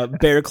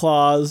Bear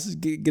Claws.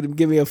 Give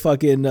me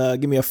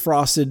a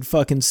frosted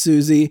fucking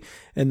Susie,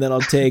 and then I'll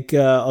take 2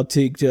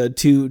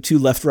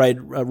 left right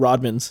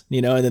Rodmans,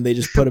 and then they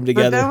just put them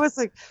together.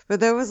 But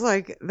that was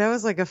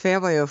like a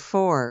family of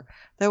 4.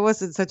 That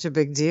wasn't such a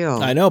big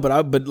deal. I know,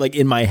 but like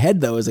in my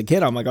head though, as a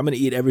kid, I'm like, I'm gonna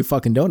eat every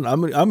fucking donut.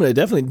 I'm gonna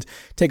definitely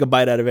take a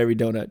bite out of every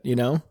donut.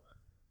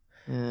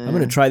 I'm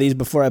gonna try these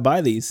before I buy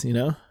these.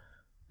 There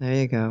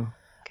you go.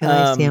 Can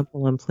I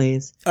sample them,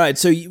 please? All right.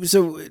 So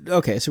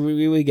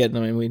we get. I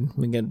mean,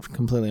 we get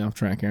completely off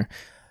track here.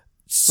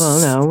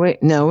 Well,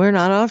 no, we're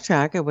not off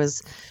track. It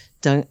was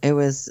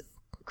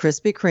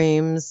Krispy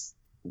Kreme's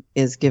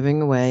is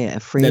giving away a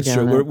free That's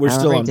donut. True.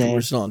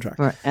 We're still on track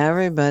for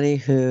everybody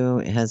who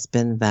has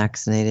been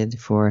vaccinated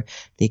for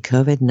the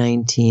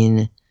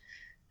COVID-19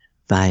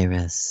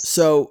 virus.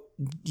 So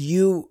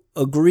you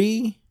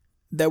agree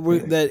that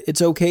that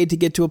it's okay to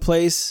get to a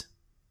place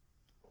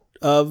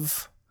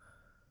of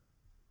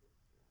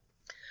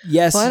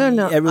yes, well, I don't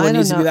know. Everyone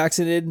needs to be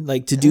vaccinated.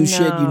 Like to do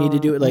shit, you need to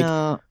do it.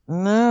 Like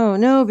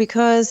no,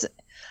 because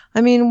I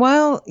mean,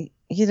 while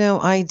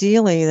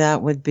ideally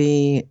that would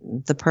be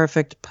the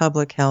perfect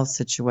public health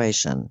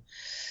situation,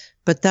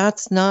 but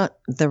that's not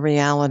the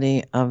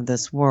reality of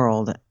this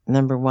world.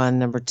 Number one,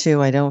 number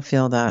two, I don't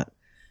feel that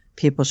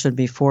people should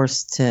be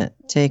forced to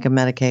take a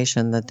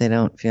medication that they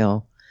don't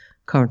feel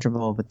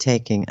comfortable with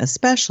taking,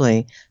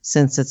 especially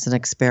since it's an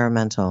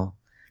experimental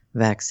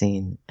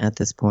vaccine at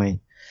this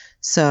point.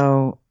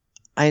 So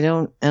I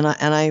don't, and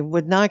I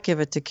would not give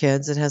it to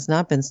kids. It has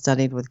not been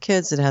studied with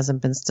kids. It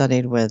hasn't been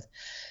studied with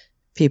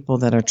people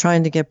that are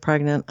trying to get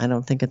pregnant. I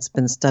don't think it's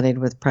been studied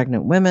with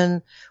pregnant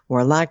women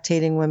or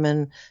lactating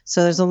women.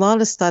 So there's a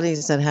lot of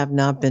studies that have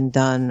not been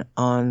done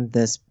on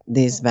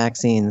these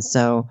vaccines.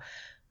 So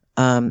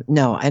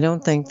no, I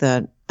don't think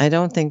that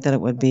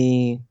it would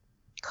be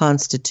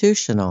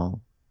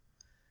constitutional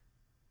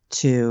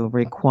to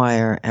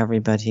require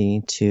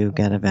everybody to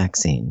get a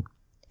vaccine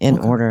in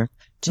order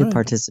to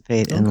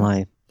participate in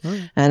life.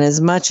 And as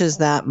much as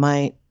that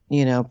might,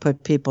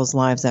 put people's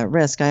lives at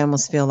risk, I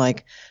almost feel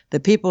like the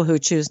people who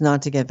choose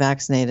not to get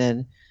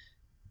vaccinated,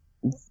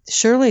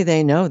 surely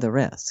they know the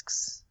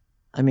risks.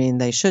 I mean,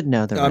 they should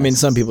know the risks. I mean,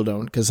 some people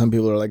don't, because some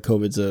people are like,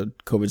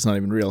 COVID's not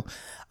even real.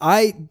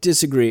 I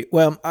disagree.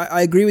 Well,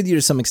 I agree with you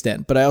to some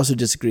extent, but I also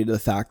disagree to the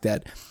fact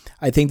that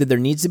I think that there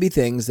needs to be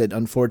things that,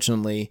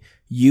 unfortunately,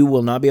 you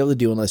will not be able to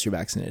do unless you're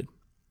vaccinated.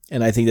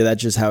 And I think that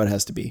that's just how it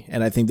has to be.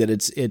 And I think that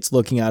it's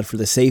looking out for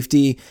the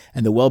safety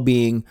and the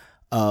well-being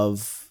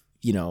of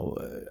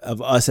of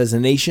us as a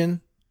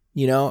nation,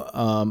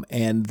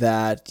 and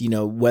that,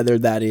 whether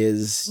that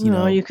is,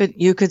 you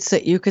could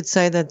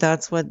say that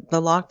that's what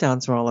the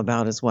lockdowns are all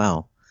about as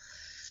well.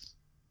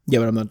 Yeah,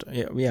 but I'm not.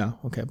 Yeah,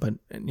 okay, but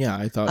yeah,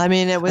 I thought that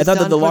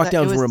the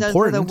lockdowns were important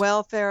for the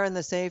welfare and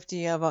the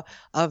safety of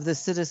the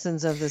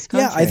citizens of this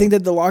country. Yeah, I think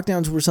that the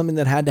lockdowns were something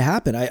that had to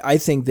happen. I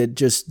think that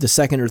just the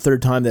second or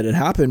third time that it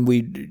happened,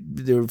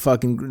 they were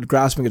fucking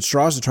grasping at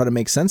straws to try to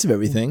make sense of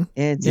everything.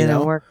 It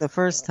didn't work the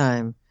first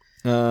time.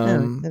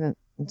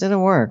 It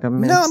didn't work. I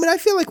mean, I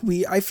feel like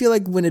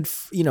when it,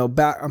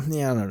 back. I don't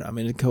know. I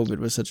mean, COVID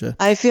was such a.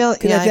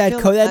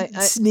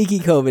 Sneaky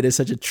COVID is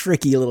such a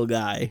tricky little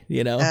guy.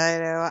 I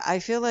know. I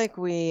feel like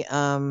we.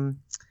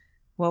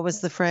 What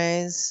was the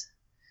phrase?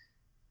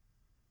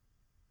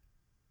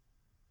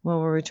 What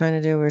were we trying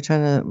to do? We were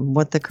trying to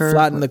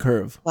flatten the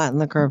curve. Flatten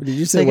the curve. Did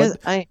you say what?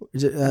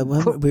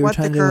 We were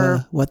trying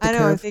to what the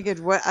curve?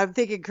 I'm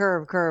thinking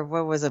curve.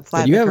 What was it?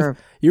 Flatten the curve.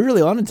 You're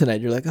really on it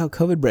tonight. You're like, oh,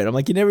 COVID brain. I'm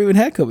like, you never even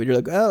had COVID. You're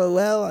like, oh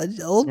well,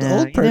 old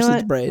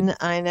person's brain.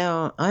 I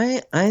know.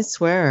 I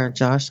swear,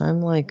 Josh, I'm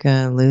like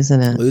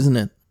losing it. Losing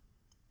it.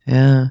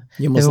 Yeah.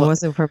 If it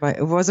wasn't for my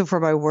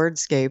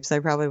wordscapes, I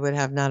probably would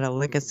have not a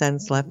lick of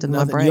sense left in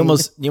my brain. You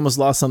almost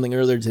lost something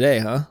earlier today,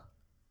 huh?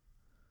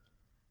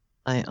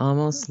 I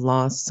almost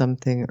lost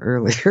something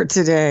earlier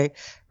today.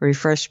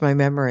 Refresh my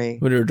memory.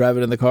 When you were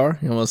driving in the car,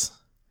 you almost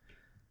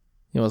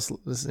lost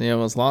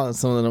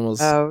something.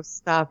 Oh,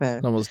 stop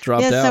it! Almost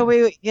dropped out.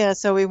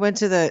 So we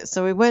went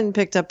and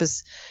picked up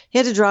his. He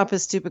had to drop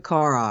his stupid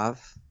car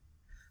off.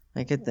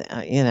 Like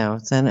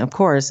and of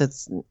course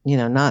it's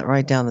not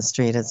right down the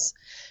street. It's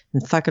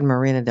in fucking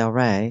Marina Del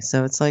Rey.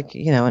 So it's like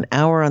an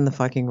hour on the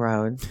fucking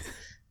road.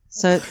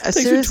 So it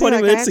takes you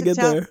 20 minutes to get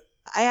there.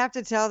 I have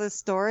to tell this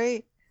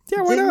story.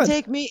 Yeah, why not?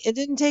 It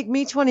didn't take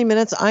me 20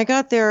 minutes. I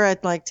got there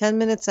at like 10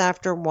 minutes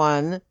after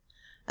 1,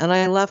 and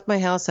I left my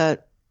house 10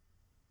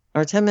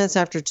 minutes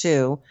after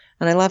 2,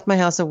 and I left my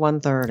house at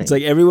 1:30. It's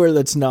like everywhere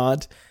that's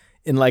not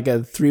in like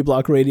a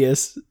 3-block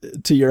radius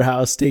to your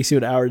house takes you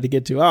an hour to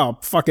get to. Oh,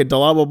 fucking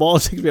Dalabo Mall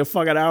takes me a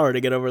fucking hour to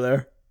get over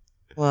there.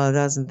 Well,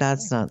 that's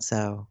not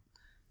so.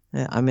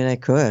 I mean, I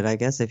could, I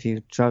guess, if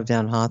you drove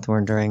down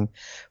Hawthorne during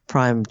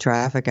prime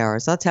traffic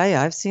hours. I'll tell you,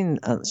 I've seen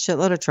a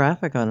shitload of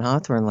traffic on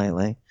Hawthorne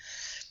lately.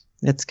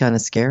 It's kind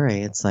of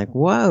scary. It's like,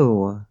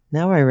 whoa,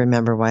 now I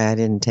remember why I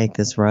didn't take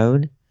this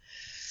road.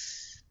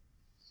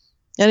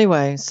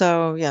 Anyway,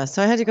 so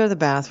I had to go to the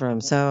bathroom.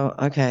 So,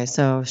 okay,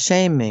 so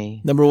shame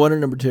me. Number 1 or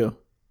number 2?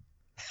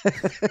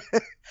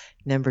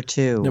 Number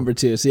 2. Number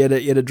 2. So you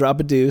had to drop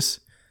a deuce,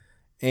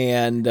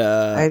 and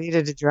I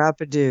needed to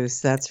drop a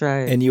deuce. That's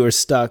right. And you were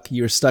stuck.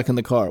 You were stuck in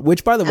the car.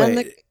 Which, by the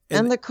way.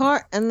 And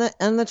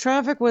the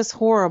traffic was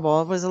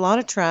horrible. It was a lot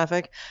of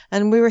traffic,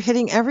 and we were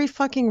hitting every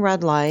fucking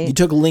red light. You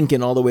took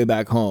Lincoln all the way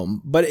back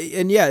home,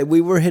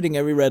 we were hitting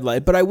every red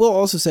light. But I will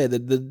also say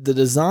that the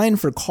design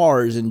for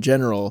cars in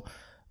general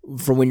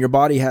for when your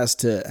body has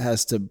to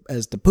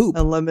poop,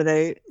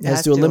 eliminate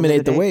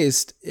the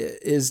waste,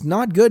 is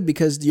not good,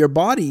 because your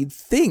body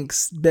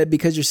thinks that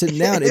because you're sitting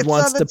down, it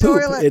wants to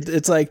poop.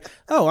 It's like,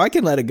 oh, I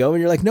can let it go, and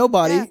you're like, no,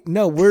 body,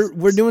 no,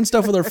 we're doing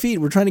stuff with our feet.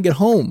 We're trying to get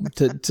home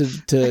to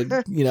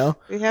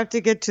We have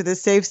to get to the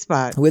safe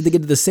spot. We have to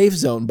get to the safe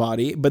zone,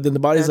 body. But then the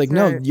body's like,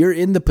 no, you're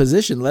in the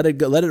position. Let it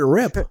go. Let it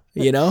rip. There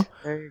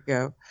you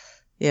go.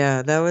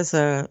 Yeah, that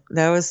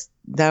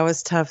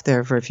was tough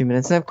there for a few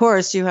minutes, and of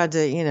course you had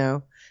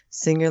to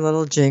sing your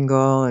little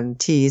jingle and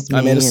tease me.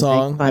 I made a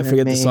song. I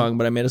forget the song,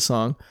 but I made a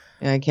song.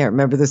 I can't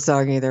remember the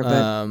song either,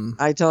 but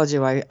I told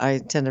you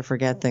I tend to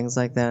forget things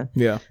like that.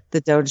 Yeah.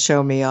 That don't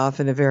show me off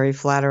in a very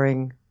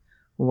flattering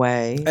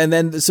way. And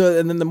then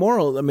the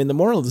moral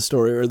of the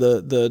story, or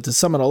the to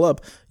sum it all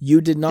up,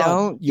 you did not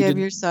don't give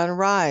your son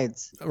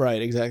rides.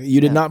 Right, exactly. You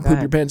did not poop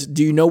your pants.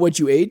 Do you know what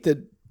you ate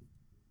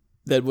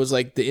that was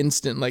like the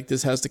instant, like,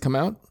 this has to come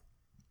out?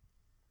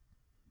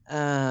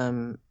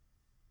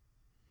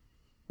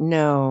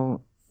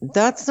 No,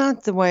 that's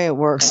not the way it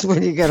works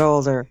when you get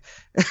older.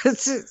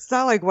 It's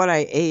not like what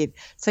I ate.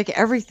 It's like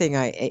everything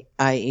I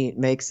eat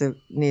makes it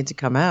need to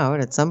come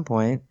out at some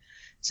point.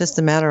 It's just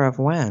a matter of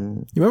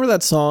when. You remember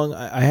that song?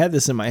 I had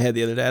this in my head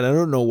the other day, and I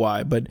don't know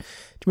why, but do you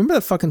remember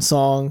that fucking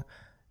song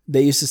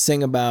they used to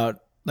sing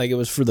about, like, it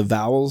was for the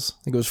vowels?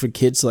 Like, it was for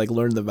kids to, like,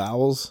 learn the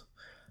vowels.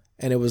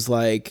 And it was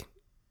like,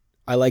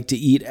 I like to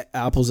eat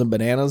apples and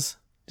bananas.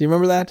 Do you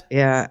remember that?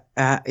 Yeah,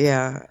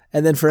 yeah.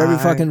 And then for every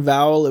fucking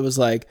vowel, it was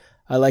like,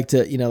 I like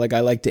to, I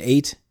like to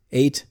eat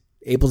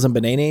apples and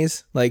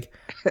bananas. Like,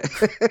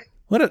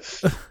 what a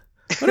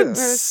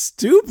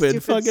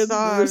stupid fucking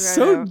song. It was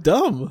so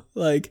dumb.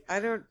 Like, I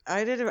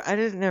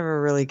didn't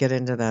never really get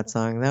into that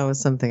song. That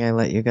was something I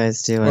let you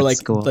guys do at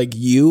school. Like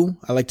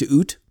I like to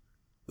oot,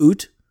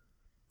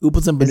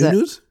 ooples and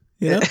bananas.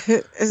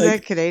 Is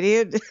that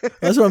Canadian?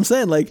 That's what I'm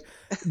saying. Like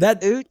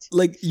that, oot?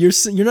 Like you're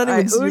not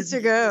even. Oot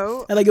to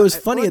go. And like it was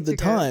funny at the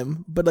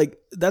time, but like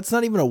that's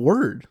not even a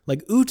word.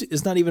 Like oot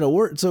is not even a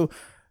word. So,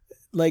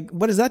 like,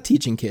 what is that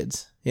teaching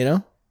kids?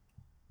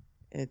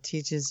 It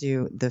teaches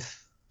you the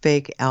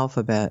fake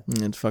alphabet.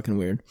 It's fucking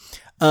weird.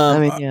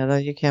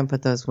 You can't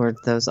put those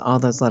words, all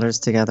those letters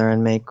together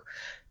and make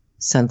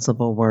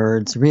sensible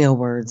words, real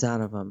words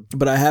out of them.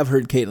 But I have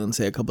heard Caitlin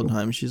say a couple of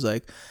times. She's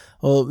like,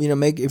 "Well,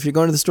 if you're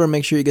going to the store,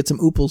 make sure you get some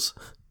ooples."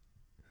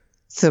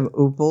 Some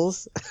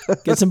ooples?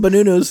 Get some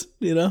bananas,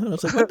 And I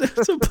was like,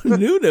 "What's a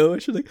banana?"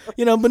 She's like,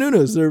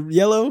 bananas, they're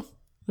yellow.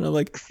 And I'm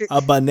like, a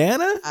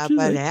banana? A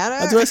banana? Like,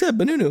 that's what I said,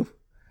 banana.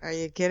 Are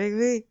you kidding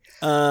me?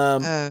 All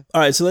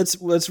right, so let's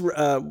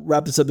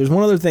wrap this up. There's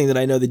one other thing that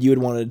I know that you had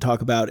wanted to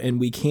talk about, and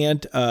we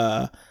can't.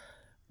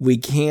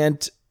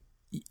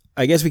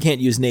 I guess we can't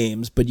use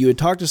names, but you had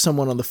talked to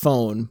someone on the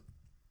phone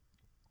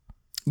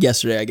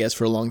yesterday, I guess,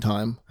 for a long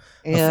time.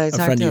 Yeah, a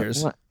friend of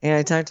yours.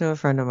 I talked to a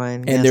friend of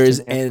mine. And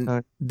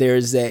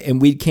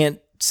and we can't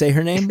say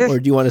her name, or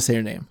do you want to say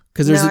her name?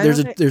 Because there's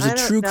a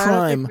true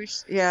crime.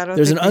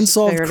 There's an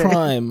unsolved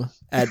crime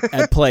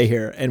at play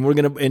here,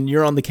 and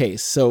you're on the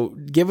case. So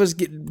give us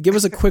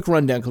a quick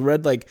rundown, because we're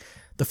at like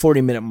the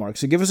 40-minute mark.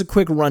 So give us a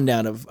quick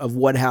rundown of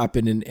what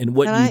happened and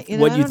what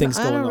you think's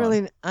going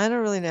on. I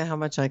don't really know how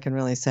much I can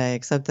really say,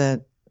 except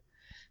that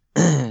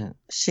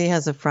she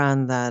has a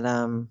friend that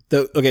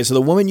so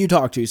the woman you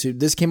talked to, so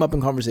this came up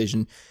in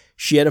conversation.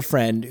 She had a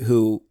friend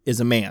who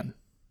is a man.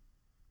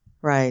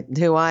 Right,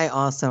 who I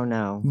also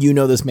know. You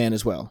know this man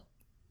as well.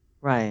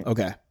 Right.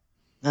 Okay.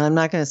 And I'm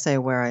not going to say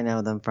where I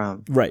know them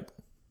from. Right.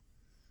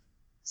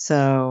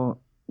 So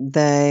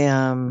they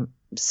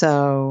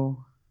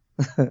so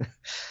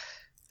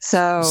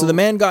the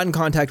man got in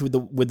contact with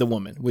the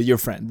woman, with your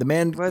friend. The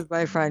man with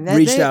my friend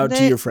reached out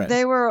to your friend.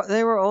 They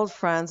were old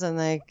friends, and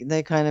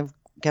they kind of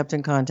kept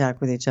in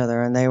contact with each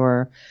other, and they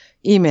were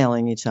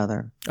emailing each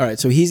other. All right,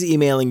 so he's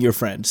emailing your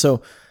friend.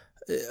 So,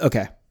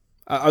 okay,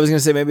 I was gonna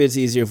say maybe it's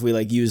easier if we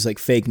like use like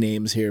fake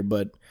names here,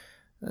 but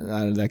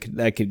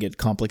that could get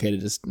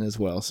complicated as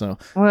well. So,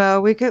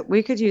 well, we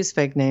could use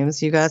fake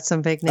names. You got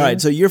some fake names? All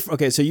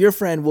right, so your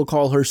friend, we'll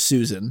call her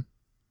Susan.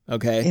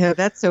 Okay. Yeah,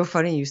 that's so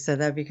funny you said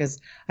that, because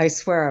I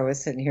swear I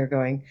was sitting here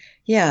going,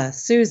 yeah,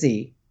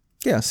 Susie.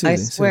 Yeah, Susie. I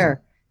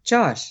swear,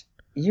 Susan. Josh,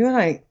 you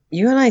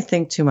and I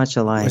think too much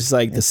alike. It's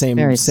like the same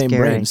brain.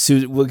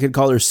 We could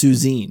call her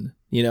Suzine.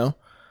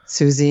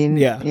 Suzine.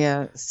 Yeah.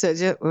 Yeah.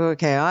 So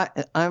okay,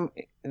 I'm.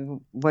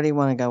 What do you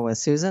want to go with,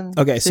 Susan?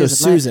 Okay, Susan.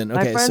 So Susan.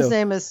 My friend's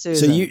name is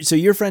Susan. So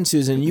your friend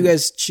Susan, you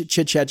guys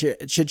chit chat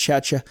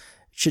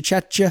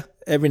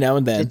every now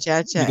and then. You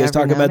guys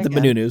talk about the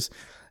Banunus,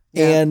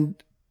 and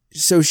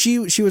so she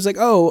was like,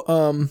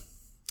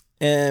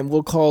 and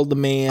we'll call the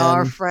man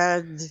our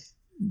friend.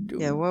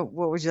 Yeah, what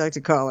would you like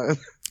to call him?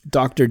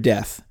 Dr.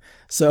 Death.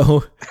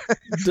 So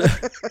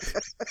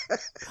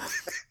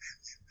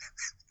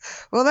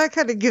well, that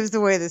kind of gives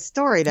away the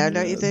story now,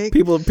 don't you think?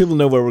 People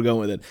know where we're going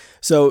with it.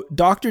 So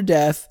Dr.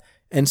 Death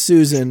and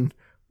Susan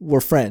were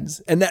friends.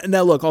 And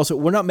now look, also,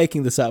 we're not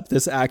making this up.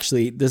 This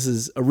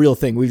is a real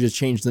thing. We've just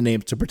changed the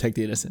name to protect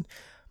the innocent.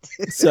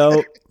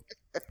 So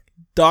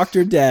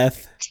Dr.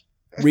 Death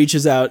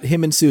reaches out.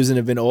 Him and Susan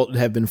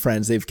have been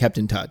friends. They've kept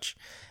in touch.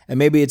 And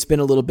maybe it's been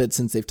a little bit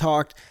since they've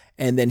talked.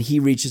 And then he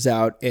reaches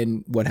out,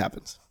 and what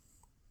happens?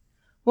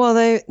 Well,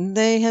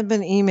 they had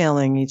been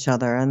emailing each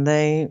other, and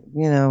they,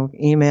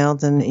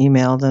 emailed,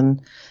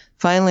 and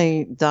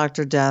finally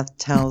Dr. Death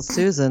tells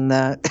Susan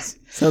that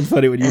sounds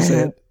funny when you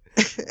say it.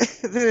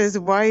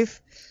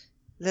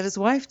 that his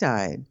wife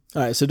died.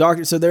 All right, so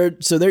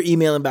they're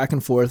emailing back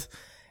and forth,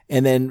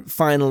 and then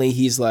finally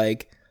he's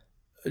like,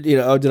 by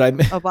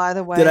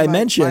the way, did I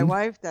mention my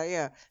wife died?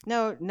 Yeah,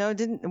 no,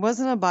 it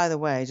wasn't a by the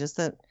way, just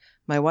that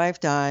my wife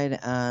died,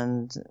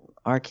 and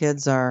our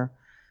kids are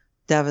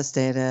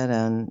devastated,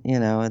 and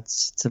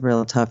it's a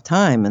real tough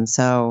time. And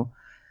so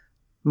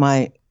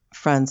my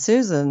friend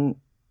Susan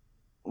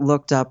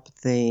looked up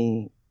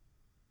the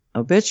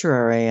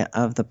obituary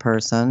of the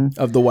person,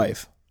 of the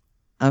wife,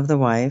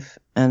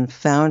 and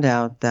found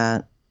out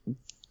that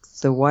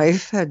the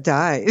wife had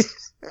died.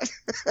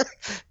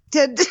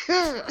 Come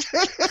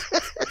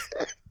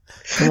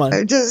on,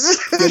 get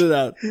it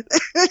out.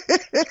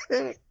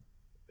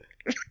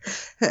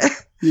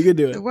 You can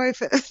do it. The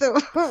wife,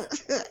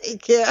 you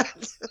can't.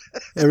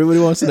 Everybody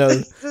wants to know.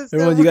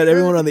 You got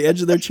everyone on the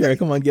edge of their chair.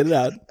 Come on, get it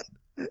out.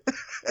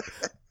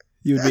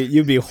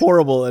 You'd be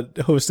horrible at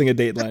hosting a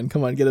Dateline.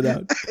 Come on, get it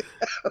out.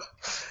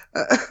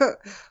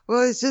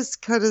 Well, it's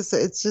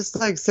just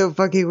like so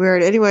fucking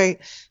weird. Anyway,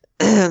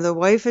 the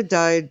wife had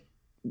died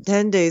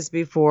 10 days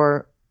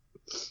before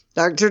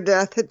Dr.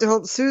 Death had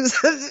told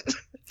Susan.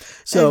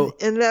 So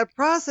in that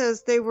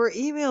process, they were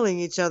emailing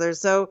each other.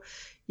 So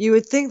you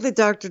would think that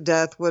Dr.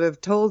 Death would have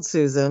told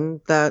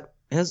Susan that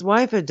his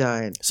wife had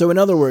died. So in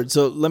other words,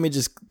 let me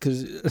just,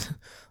 because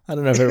I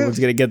don't know if everyone's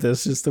going to get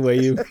this, just the way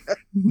you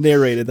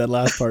narrated that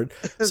last part.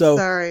 So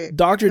sorry.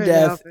 Dr.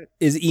 Death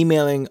is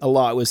emailing a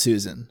lot with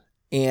Susan.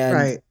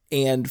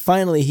 And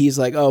finally he's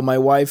like, oh, my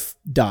wife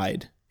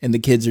died and the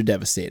kids are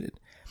devastated.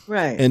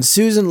 Right. And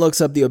Susan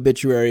looks up the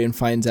obituary and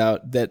finds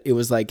out that it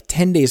was like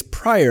 10 days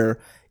prior,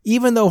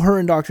 even though her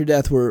and Dr.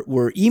 Death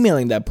were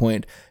emailing that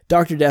point.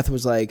 Dr. Death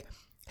was like,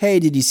 hey,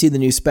 did you see the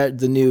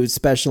new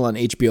special on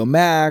HBO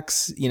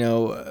Max?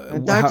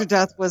 Dr.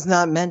 Death was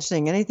not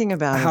mentioning anything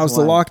about how's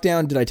the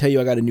lockdown? Did I tell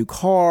you I got a new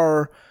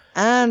car?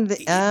 And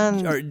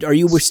are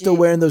you still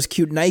wearing those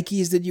cute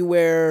Nikes that you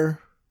wear?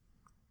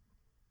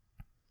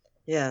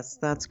 Yes,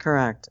 that's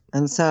correct.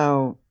 And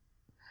so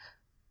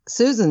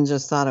Susan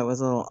just thought it was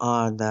a little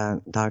odd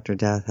that Dr.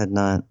 Death had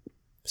not.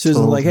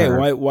 Susan's like, hey,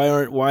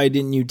 why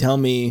didn't you tell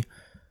me?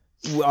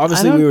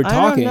 Obviously, we were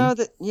talking. I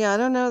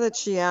don't know that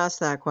she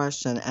asked that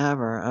question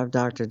ever of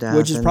Dr. Death,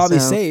 which is probably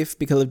safe,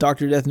 because if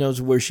Dr. Death knows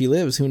where she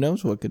lives, who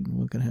knows what could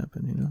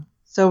happen,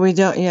 So we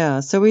don't. Yeah.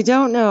 So we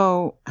don't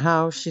know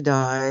how she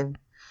died,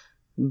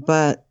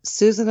 but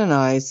Susan and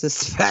I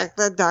suspect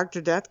that Dr.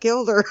 Death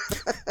killed her.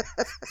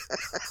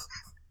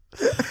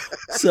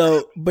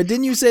 So, but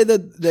didn't you say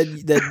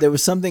that there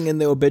was something in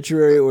the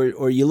obituary,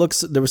 or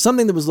there was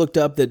something that was looked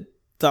up that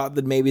thought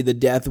that maybe the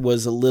death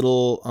was a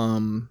little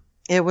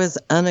It was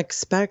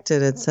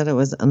unexpected. It said it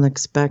was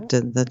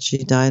unexpected, that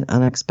she died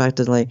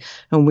unexpectedly,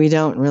 and we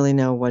don't really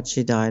know what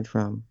she died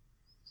from.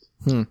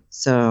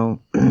 So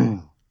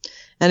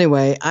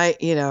anyway,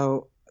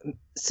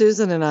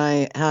 Susan and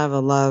I have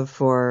a love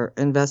for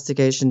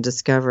investigation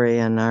discovery,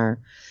 and our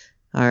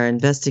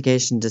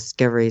investigation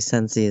discovery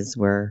senses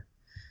were,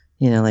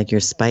 like your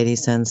spidey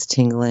sense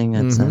tingling.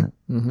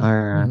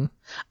 Our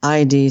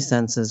ID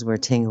senses were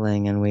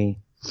tingling, and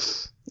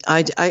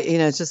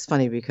it's just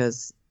funny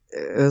because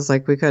it was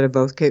like we kind of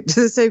both came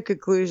to the same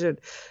conclusion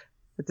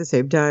at the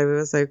same time. It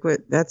was like,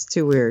 what? That's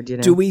too weird,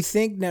 Do we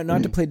think, now,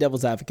 not to play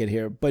devil's advocate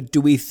here, but do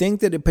we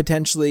think that it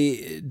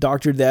potentially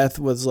Dr. Death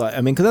was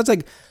like, because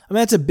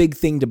that's a big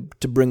thing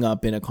to bring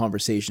up in a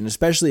conversation,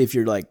 especially if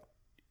you're like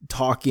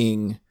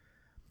talking,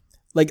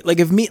 like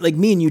if me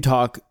and you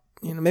talk,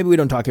 maybe we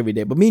don't talk every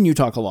day, but me and you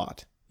talk a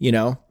lot,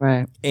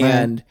 Right.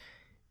 And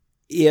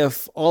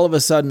if all of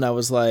a sudden I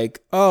was like,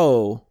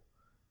 oh,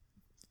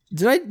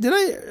 Did I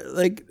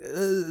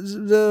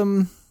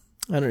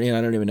I don't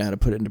even know how to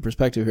put it into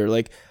perspective here.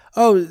 Like,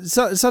 oh,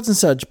 such and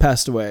such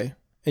passed away,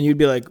 and you'd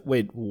be like,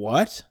 wait,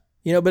 what?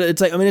 But it's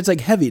like, it's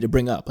like heavy to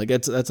bring up. Like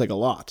that's like a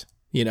lot,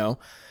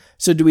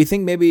 So do we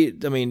think maybe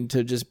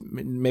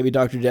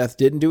Dr. Death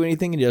didn't do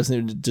anything and he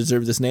doesn't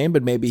deserve this name,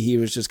 but maybe he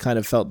was just kind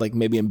of felt like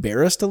maybe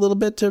embarrassed a little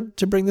bit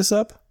to bring this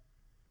up?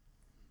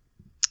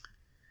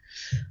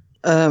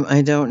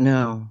 I don't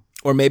know.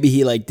 Or maybe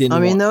he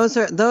didn't.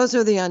 Those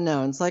are the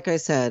unknowns. Like I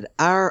said,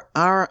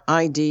 our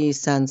ID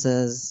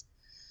senses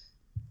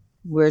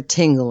were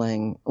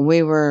tingling.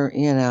 We were,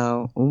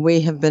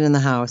 we have been in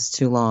the house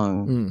too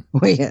long.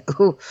 We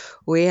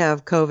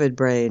have COVID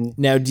brain.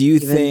 Now, do you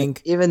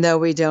think, even though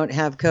we don't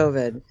have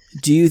COVID,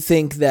 do you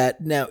think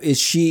that now is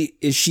she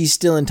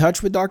still in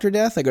touch with Dr.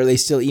 Death? Like, are they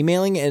still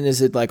emailing? And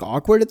is it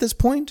awkward at this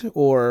point?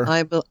 Or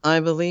I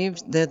believe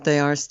that they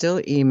are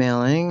still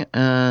emailing,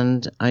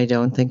 and I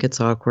don't think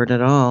it's awkward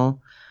at all.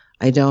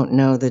 I don't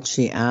know that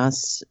she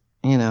asked,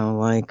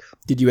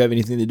 did you have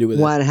anything to do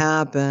with what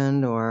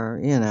happened, or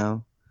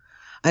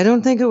I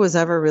don't think it was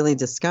ever really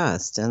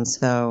discussed, and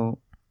so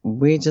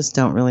we just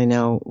don't really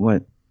know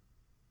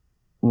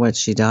what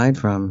she died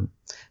from.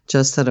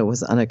 Just that it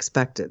was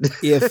unexpected.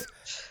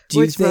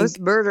 Which most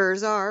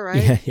murders are,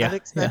 right? Yeah,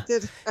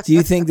 unexpected. Yeah. Do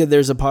you think that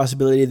there's a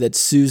possibility that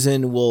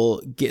Susan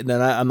will get? And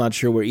I'm not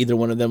sure where either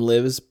one of them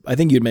lives. I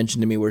think you'd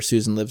mentioned to me where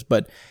Susan lives,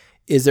 but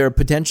is there a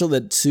potential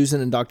that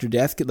Susan and Dr.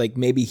 Death could, like,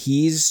 maybe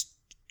he's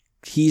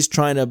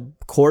trying to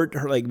court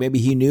her, like maybe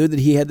he knew that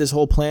he had this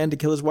whole plan to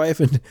kill his wife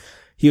and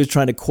he was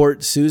trying to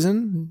court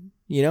Susan,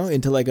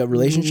 into like a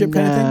relationship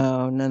kind of thing?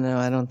 No,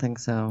 I don't think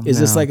so. Is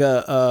this like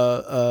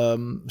a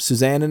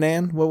Suzanne and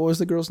Anne? What was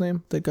the girl's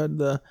name that got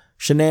the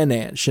Shanann?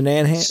 Yeah.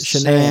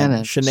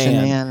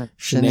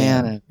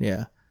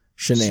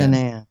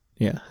 Shanann.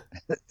 Yeah.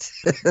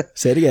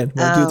 Say it again.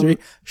 1, 2, 3.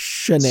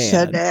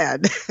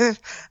 Shanann.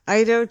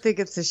 I don't think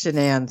it's a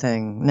Shanann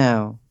thing.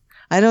 No.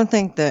 I don't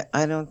think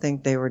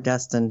they were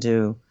destined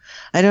to.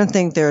 I don't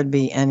think there would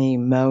be any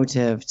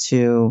motive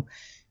to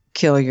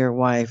kill your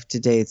wife to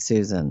date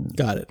Susan.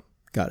 Got it.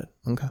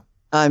 Okay.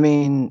 I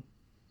mean,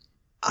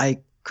 I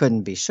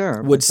couldn't be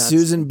sure. Would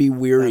Susan be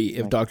weary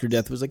if Dr.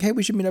 Death was like, "Hey,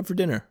 we should meet up for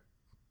dinner"?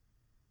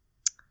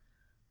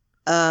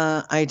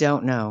 I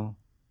don't know.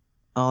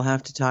 I'll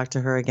have to talk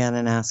to her again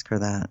and ask her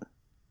that.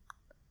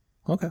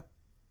 Okay.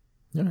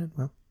 All right.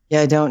 Well. Yeah,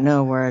 I don't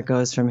know where it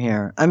goes from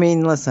here. I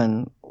mean,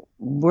 listen,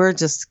 we're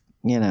just,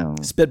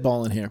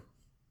 spitballing here.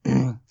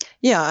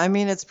 Yeah, I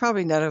mean, it's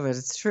probably none of it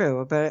is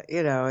true, but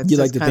it's you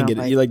like to think it.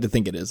 You like to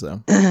think it is,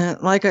 though.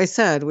 Like I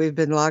said, we've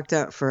been locked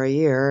up for a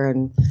year,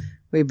 and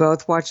we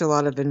both watch a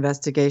lot of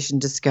Investigation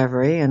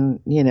Discovery, and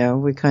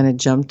we kind of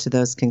jump to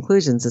those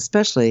conclusions,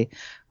 especially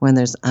when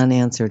there's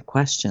unanswered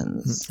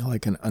questions,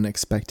 like an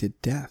unexpected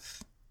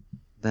death.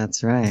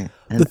 That's right,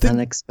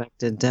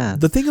 unexpected death.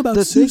 The thing about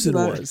Susan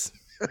was,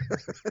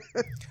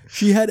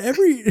 she had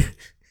every.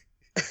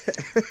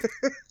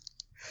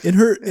 In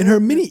her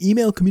many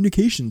email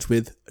communications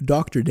with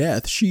Dr.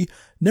 Death, she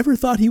never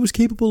thought he was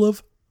capable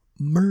of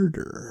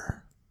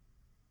murder.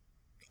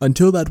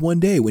 Until that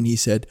one day when he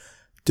said,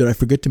 "Did I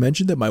forget to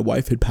mention that my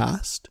wife had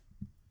passed?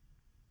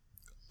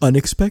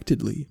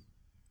 Unexpectedly."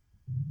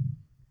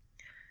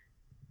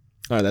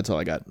 All right, that's all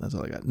I got. No,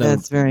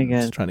 that's very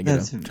good. Just trying to get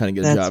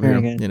a job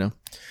here, good.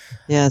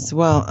 Yes,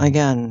 well,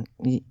 again,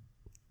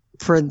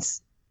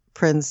 Prince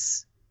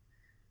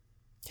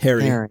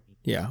Harry.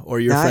 Yeah, or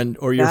your friend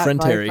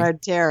Terry. My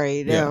friend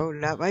Terry. No,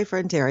 not my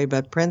friend Terry,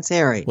 but Prince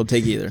Harry. We'll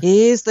take either.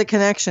 He's the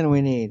connection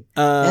we need.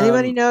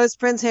 Anybody knows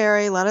Prince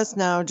Harry? Let us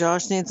know.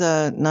 Josh needs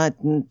a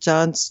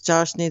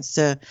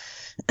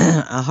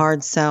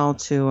hard sell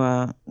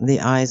to the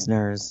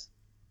Eisners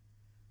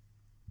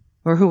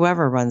or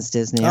whoever runs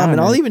Disney. I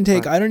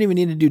don't even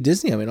need to do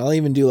Disney. I mean, I'll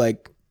even do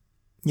like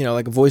a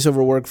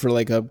voiceover work for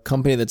like a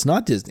company that's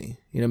not Disney.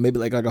 Maybe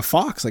like a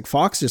Fox. Like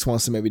Fox just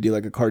wants to maybe do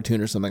like a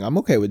cartoon or something. I'm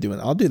okay with doing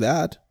it. I'll do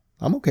that.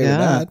 I'm okay with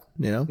that,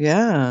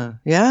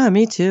 Yeah,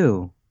 me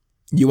too.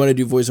 You want to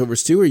do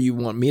voiceovers too, or you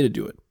want me to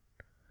do it?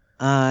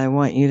 I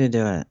want you to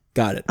do it.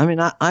 Got it. I mean,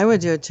 I would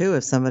do it too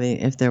if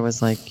there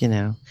was like,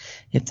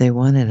 if they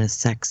wanted a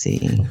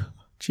sexy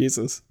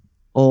Jesus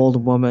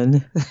old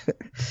woman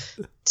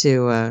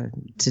to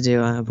do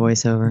a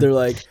voiceover. They're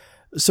like,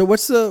 so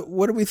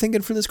what are we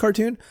thinking for this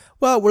cartoon?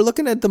 Well, we're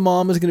looking at the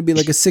mom is going to be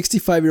like a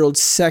 65-year-old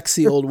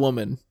sexy old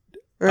woman.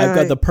 Right. I've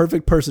got the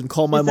perfect person.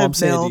 Call my mom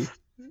Sandy.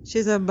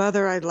 She's a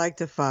mother I'd like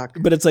to fuck.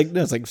 But it's like,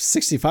 no, it's like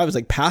 65 is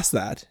like past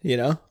that,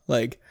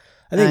 Like,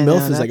 I think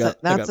MILF is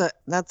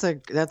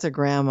that's a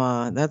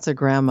grandma. That's a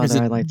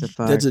grandmother I'd like to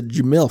fuck. That's a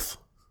MILF.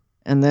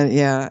 And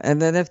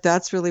then if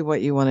that's really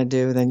what you want to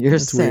do, then you're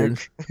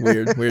sick.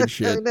 Weird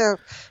shit. I know.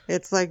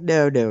 It's like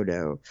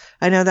no.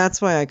 I know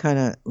that's why I kind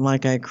of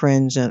I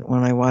cringe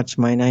when I watch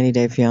my 90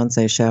 Day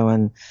Fiance show,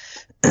 and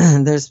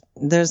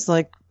there's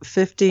like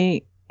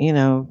 50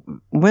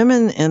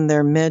 women in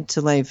their mid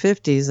to late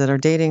 50s that are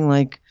dating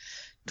like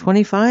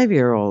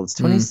 25-year-olds,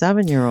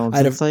 27-year-olds.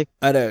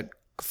 I had a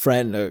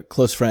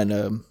close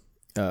friend,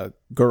 a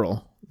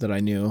girl that I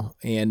knew,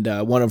 and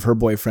one of her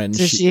boyfriends.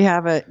 Does she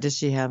have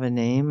a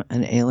name,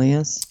 an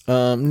alias?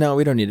 No,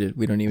 we don't need it.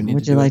 We don't even need.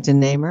 Would you like to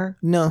name her?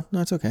 No,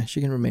 it's okay. She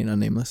can remain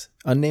unnameless.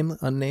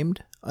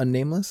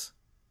 Unnameless.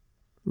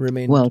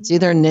 Remain. Well, it's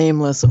either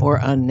nameless or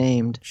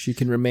unnamed. She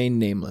can remain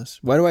nameless.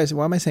 Why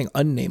am I saying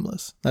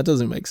unnameless? That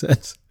doesn't make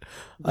sense.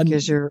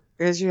 Because you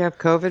have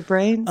COVID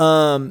brain.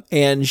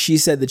 And she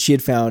said that she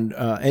had found,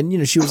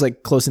 and she was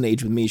like close in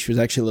age with me. She was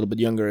actually a little bit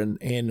younger,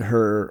 and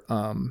her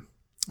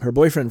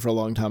boyfriend for a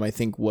long time, I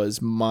think, was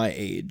my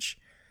age.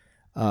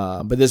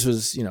 But this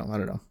was, I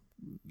don't know,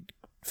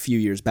 a few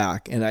years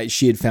back, and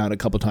she had found a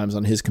couple times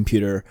on his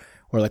computer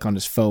or like on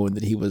his phone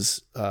that he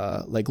was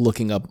like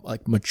looking up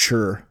like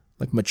mature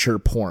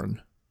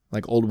porn,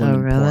 like old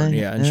women porn.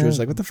 Yeah. And she was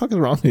like, "What the fuck is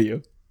wrong with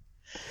you?"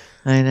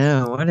 I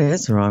know. What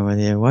is wrong with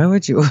you? Why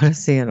would you want to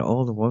see an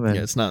old woman?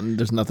 Yeah,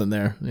 there's nothing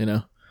there,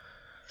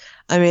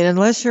 I mean,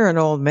 unless you're an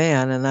old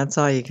man, and that's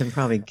all you can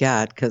probably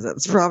get, because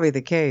that's probably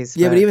the case.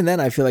 Yeah, but even then,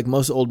 I feel like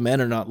most old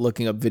men are not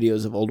looking up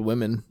videos of old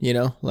women. You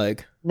know,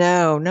 like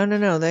no.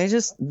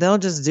 They'll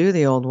just do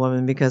the old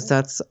woman because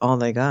that's all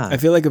they got. I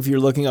feel like if you're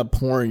looking up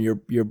porn,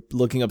 you're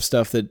looking up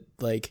stuff that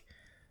like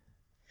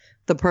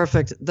the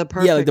perfect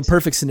yeah, like the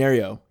perfect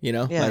scenario. You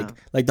know, Yeah.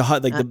 like the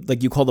hot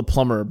like you call the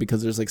plumber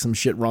because there's like some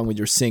shit wrong with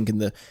your sink,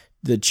 and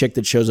the chick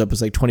that shows up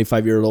is like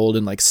 25-year-old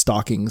in like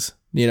stockings.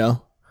 You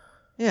know.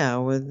 Yeah,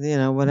 with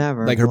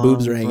whatever. Like her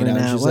boobs are hanging out.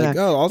 And she's like,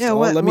 "Oh,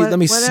 let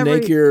me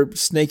snake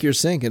your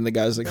sink." And the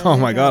guy's like, "Oh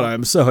my god,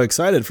 I'm so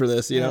excited for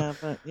this." You know,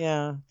 but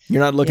yeah, you're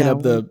not looking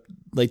up the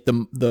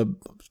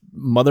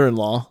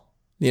mother-in-law.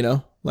 You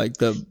know, like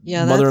the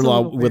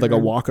mother-in-law with like a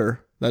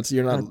walker.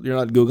 You're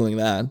not googling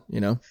that.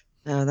 You know.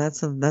 No,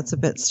 that's a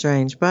bit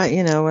strange, but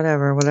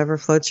whatever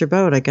floats your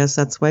boat. I guess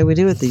that's the way we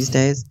do it these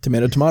days.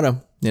 Tomato,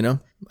 tomato. You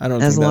know, I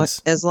don't think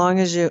that's as long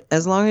as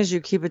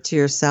you keep it to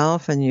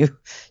yourself and you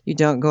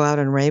don't go out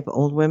and rape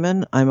old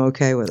women, I'm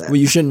okay with it. Well,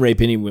 you shouldn't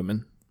rape any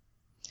women.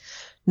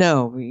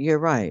 No, you're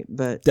right,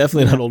 but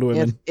definitely not old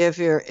women. If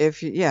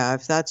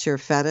that's your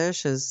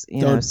fetish is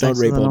don't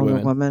rape with an old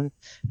older woman,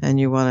 and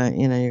you want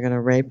to you're going to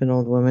rape an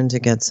old woman to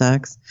get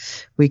sex,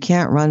 we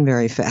can't run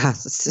very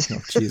fast. Oh,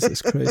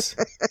 Jesus Christ.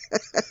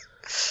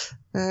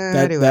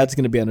 Anyway. That's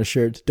going to be on a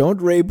shirt.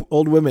 Don't rape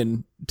old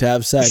women to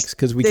have sex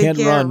because we can't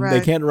run. They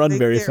can't run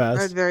very fast.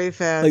 Run very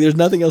fast. Like there's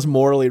nothing else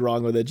morally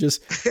wrong with it.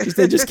 Just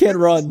they just can't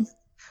run.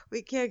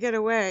 We can't get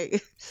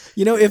away.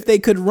 You know, if they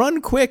could run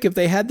quick, if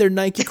they had their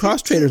Nike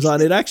cross trainers on,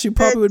 it actually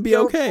probably would be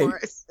okay.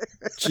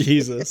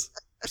 Jesus,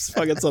 there's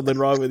fucking something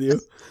wrong with you.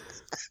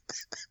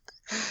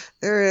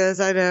 There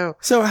is, I know.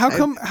 So how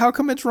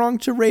come it's wrong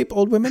to rape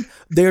old women?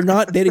 They're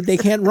not. They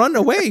can't run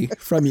away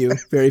from you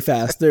very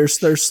fast. They're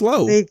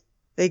slow.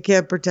 They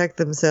can't protect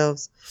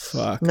themselves.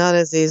 Fuck. Not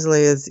as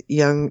easily as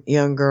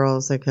young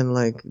girls that can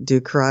like do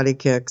karate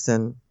kicks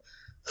and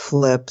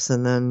flips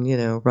and then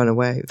run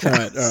away. All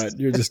right.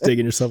 You're just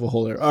digging yourself a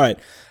hole there. All right.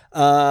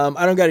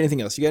 I don't got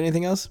anything else. You got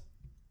anything else?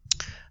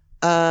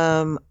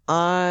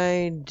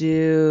 I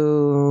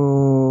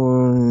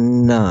do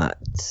not.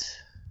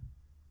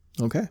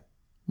 Okay.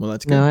 Well,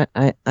 that's good. No,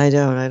 I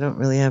don't. I don't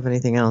really have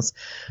anything else.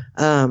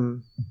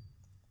 No.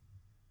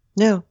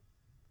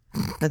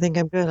 I think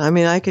I'm good. I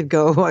mean, I could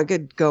go on.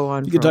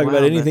 You could talk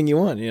about anything you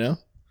want. You know,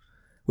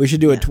 we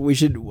should do it. We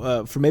should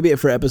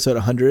for episode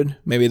 100.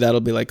 Maybe that'll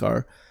be like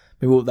our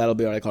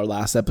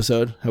last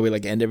episode. How we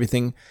like end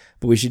everything.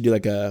 But we should do a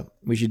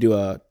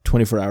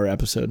 24-hour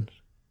episode.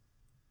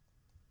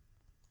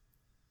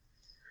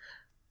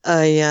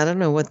 Yeah, I don't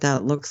know what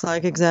that looks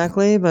like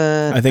exactly,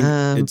 but I think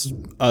it's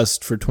us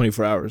for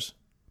 24 hours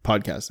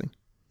podcasting.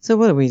 So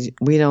what do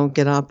we don't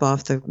get up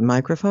off the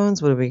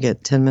microphones? What do we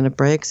get? 10-minute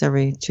breaks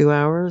every 2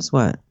 hours?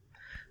 What?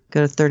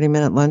 Got a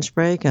 30-minute lunch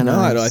break and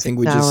I think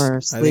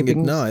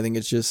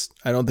it's just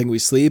I don't think we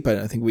sleep.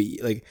 I think we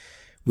eat.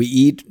 We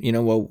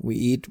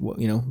eat.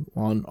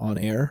 On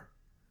air,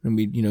 and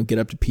we get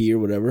up to pee or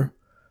whatever,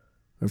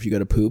 or if you got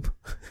to poop.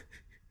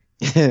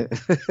 Well,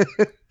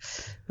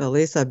 at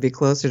least I'd be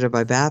closer to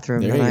my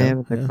bathroom than I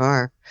am in the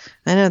car.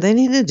 I know they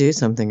need to do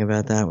something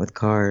about that with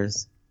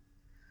cars.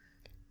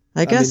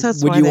 I guess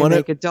that's why they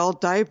make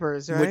adult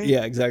diapers, right?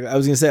 Yeah, exactly. I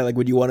was going to say, like,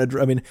 would you want to,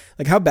 I mean,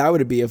 like, how bad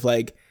would it be if,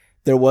 like,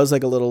 there was,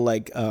 like, a little,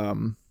 like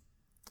a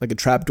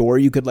trap door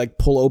you could, like,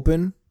 pull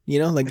open,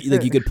 like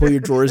you could pull your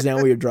drawers down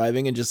while you're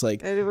driving and just,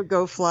 like. And it would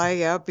go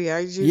flying out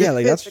behind you. Yeah,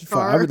 like, that's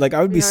fine. I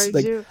would be,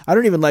 like, I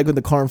don't even like when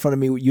the car in front of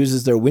me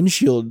uses their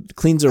windshield,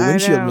 cleans their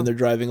windshield when they're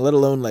driving, let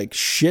alone, like,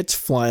 shit's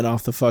flying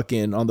off the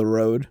fucking, on the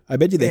road. I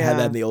bet you they had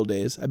that in the old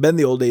days. I bet in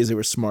the old days they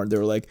were smart. They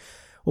were like,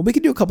 well, we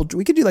could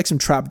do like some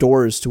trap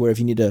doors to where if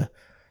you need to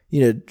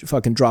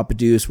fucking drop a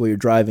deuce while you're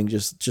driving,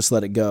 just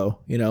let it go,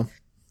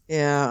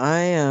 Yeah,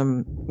 I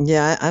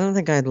don't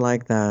think I'd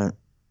like that,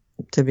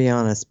 to be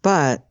honest.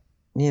 But,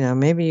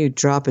 maybe you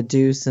drop a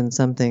deuce in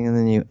something and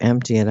then you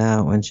empty it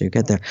out once you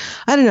get there.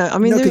 I don't know. I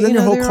mean, because then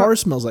your whole car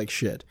smells like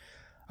shit.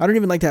 I don't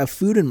even like to have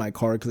food in my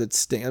car because it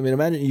stinks. I mean,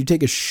 imagine you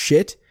take a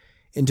shit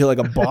into like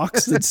a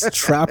box that's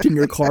trapped in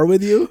your car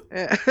with you.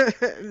 No,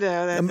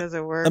 that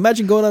doesn't work.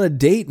 Imagine going on a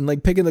date and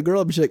like picking the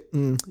girl up and she's like,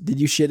 did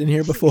you shit in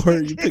here before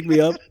you picked me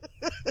up?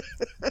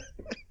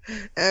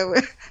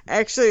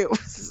 Actually, it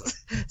was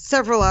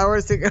several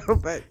hours ago,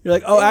 but you're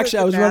like, oh, actually,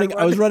 I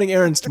was running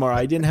errands tomorrow.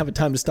 I didn't have a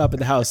time to stop at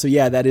the house. So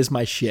yeah, that is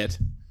my shit.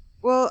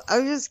 Well, I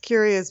was just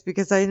curious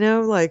because I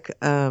know like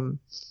the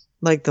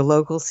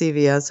local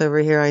CVS over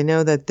here, I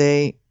know that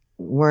they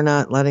were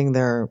not letting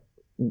their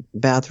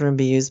bathroom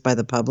be used by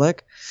the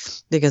public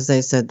because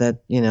they said that,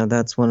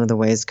 that's one of the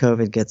ways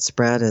COVID gets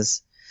spread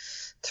is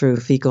through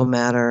fecal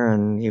matter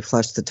and you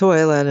flush the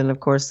toilet. And of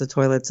course the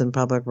toilets in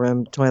public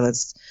room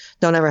toilets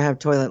don't ever have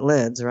toilet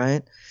lids,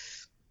 right?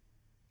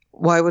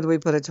 Why would we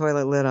put a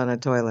toilet lid on a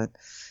toilet?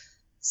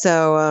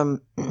 So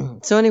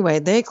anyway,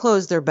 they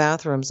closed their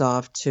bathrooms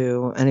off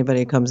to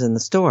anybody who comes in the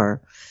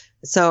store.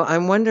 So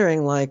I'm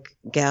wondering, like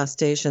gas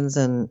stations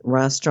and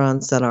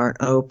restaurants that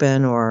aren't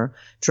open, or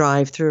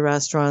drive-through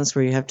restaurants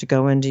where you have to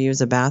go in to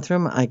use a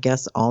bathroom. I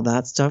guess all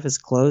that stuff is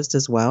closed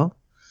as well.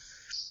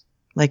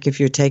 Like if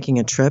you're taking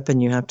a trip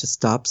and you have to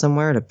stop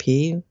somewhere to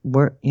pee,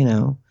 where,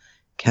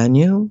 can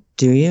you?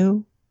 Do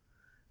you?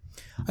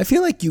 I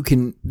feel like you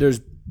can. There's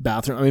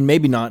bathroom. I mean,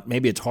 maybe not.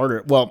 Maybe it's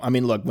harder. Well, I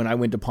mean, look, when I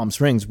went to Palm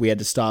Springs, we had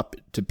to stop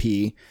to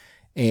pee,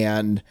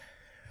 and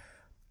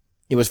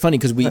it was funny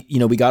because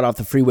we got off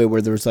the freeway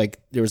where there was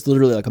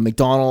literally like a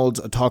McDonald's,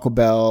 a Taco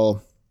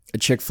Bell, a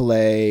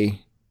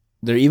Chick-fil-A.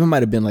 There even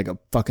might have been like a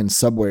fucking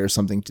Subway or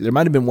something. There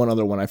might have been one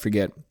other one, I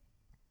forget.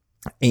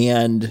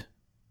 And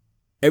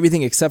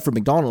everything except for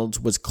McDonald's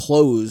was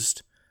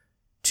closed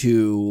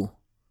to,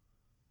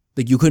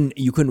 like, you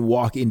couldn't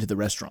walk into the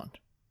restaurant.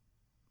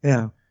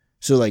 Yeah.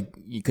 So like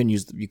you couldn't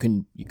use, so you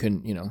can't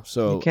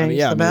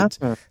use the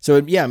bathroom.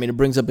 It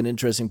brings up an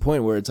interesting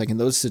point where it's like in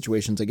those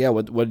situations, like, yeah,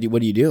 what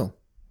do you do?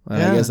 I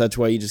guess that's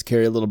why you just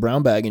carry a little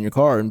brown bag in your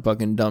car and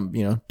fucking dump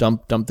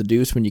the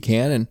deuce when you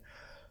can and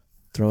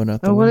throw it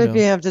out the window. What if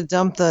you have to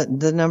dump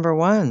the number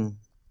one?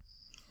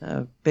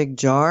 A big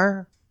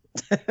jar?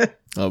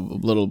 A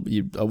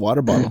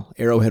water bottle,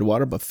 Arrowhead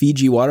water bottle,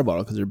 Fiji water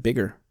bottle, because they're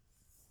bigger.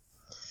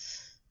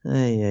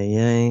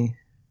 Ay.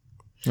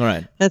 All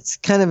right. That's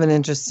kind of an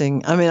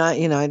interesting, I mean,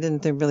 I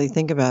didn't really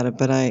think about it,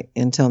 but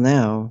until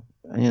now,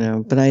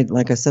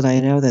 like I said, I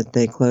know that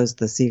they closed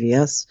the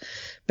CVS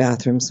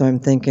bathroom. So I'm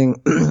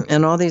thinking,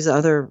 and all these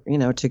other,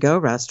 to-go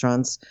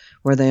restaurants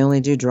where they only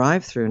do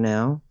drive-through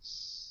now,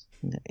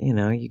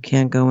 you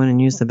can't go in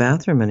and use the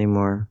bathroom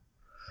anymore.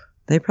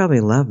 They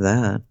probably love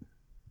that.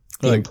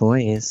 The like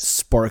employees.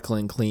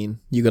 Sparkling clean.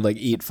 You could like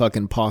eat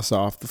fucking pasta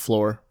off the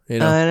floor. I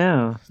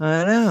know.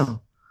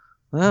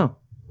 Well,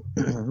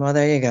 well,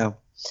 there you go.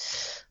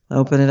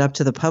 Open it up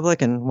to the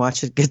public and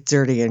watch it get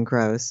dirty and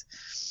gross.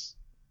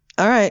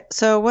 All right.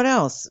 So what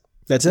else?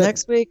 That's it.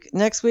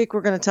 Next week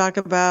we're going to talk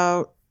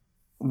about.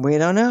 We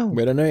don't know.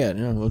 We don't know yet.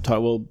 We'll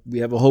talk. We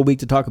have a whole week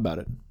to talk about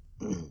it.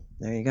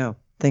 There you go.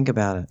 Think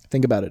about it,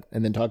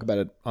 and then talk about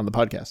it on the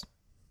podcast.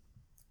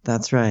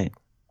 That's right.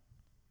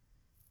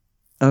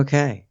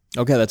 Okay.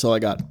 That's all I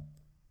got.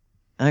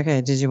 Okay.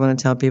 Did you want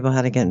to tell people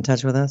how to get in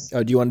touch with us?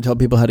 Do you want to tell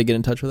people how to get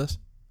in touch with us?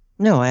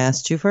 No, I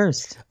asked you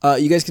first.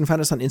 You guys can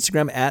find us on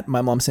Instagram at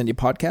My Mom Sandy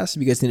Podcast.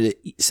 If you guys need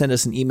to send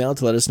us an email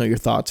to let us know your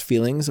thoughts,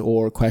 feelings,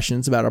 or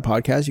questions about our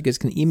podcast, you guys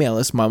can email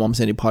us,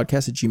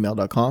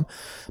 mymomsandypodcast@gmail.com.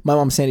 My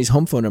Mom Sandy's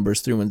home phone number is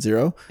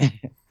 310.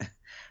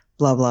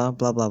 Blah, blah,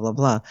 blah, blah, blah,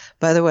 blah.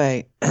 By the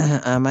way,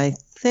 I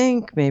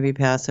think maybe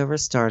Passover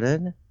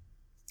started.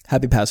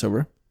 Happy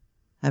Passover.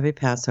 Happy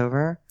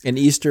Passover. And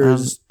Easter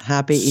is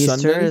Happy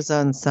Easter is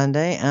on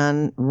Sunday.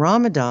 And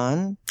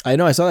Ramadan. I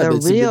know, I saw that. The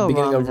it's real the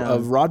beginning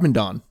of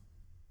Ramadan.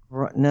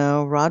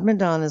 No,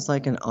 Ramadan is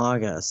like in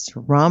August.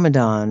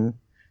 Ramadan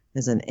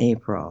is in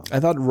April.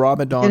 I thought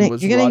Ramadan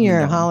was You're getting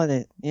your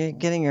holiday. You're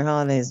getting your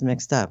holidays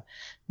mixed up.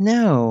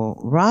 No,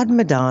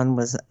 Ramadan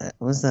was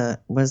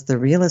the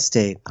real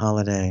estate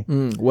holiday.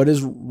 What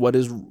is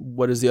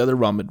the other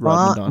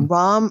Ramadan?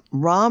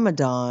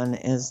 Ramadan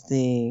is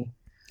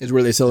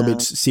where they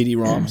celebrate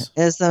CD-ROMs.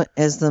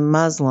 Is the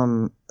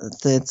Muslim?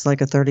 It's like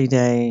a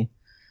 30-day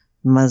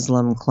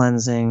Muslim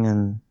cleansing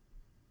and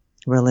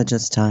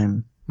religious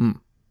time.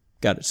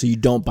 Got it. So you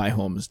don't buy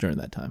homes during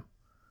that time.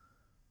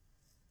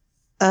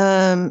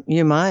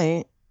 You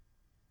might.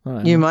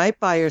 You might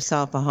buy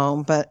yourself a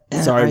home, but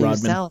sorry,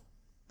 Rodman.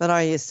 But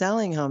are you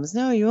selling homes?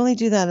 No, you only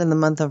do that in the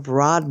month of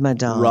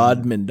Ramadan.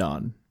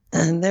 Ramadan.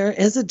 And there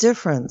is a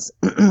difference.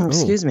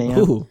 Excuse me.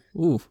 Ooh.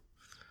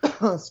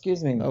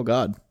 Excuse me. Oh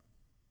God.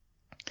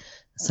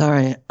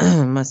 Sorry,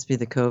 must be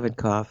the COVID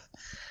cough.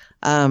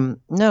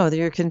 No,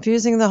 you're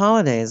confusing the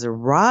holidays.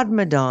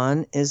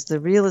 Ramadan is the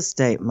real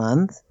estate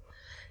month,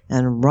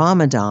 and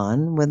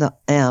Ramadan with an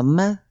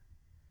M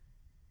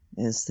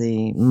is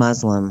the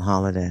Muslim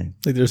holiday.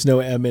 Like there's no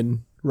M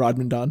in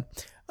Ramadan.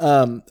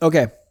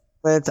 Okay.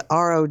 But it's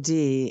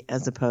R-O-D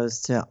as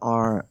opposed to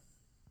R.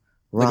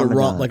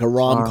 Ramadan. Like a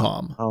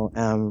rom-com.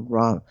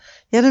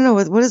 Yeah, I don't know.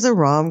 What is a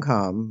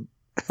rom-com?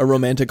 A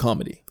romantic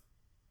comedy.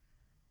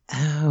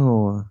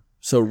 Oh.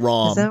 So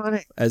rom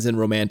as in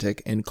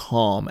romantic and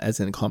com as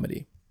in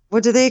comedy.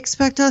 What, do they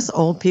expect us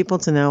old people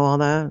to know all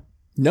that?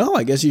 No,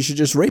 I guess you should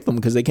just rape them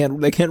because they can't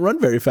run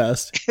very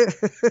fast.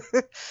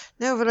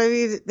 No, but I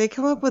mean, they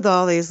come up with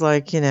all these I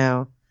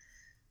don't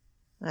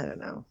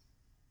know.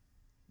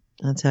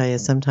 I'll tell you,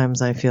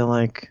 sometimes I feel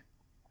like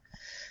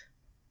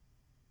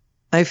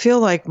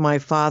my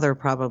father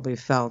probably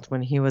felt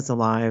when he was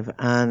alive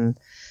and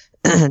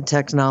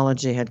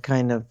technology had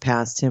kind of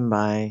passed him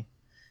by.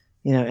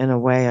 In a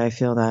way, I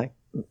feel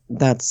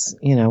that's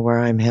where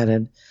I'm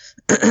headed.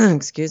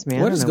 Excuse me.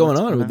 What is going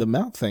on with the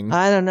mouth thing?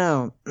 I don't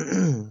know.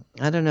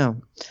 I don't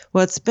know.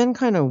 Well, it's been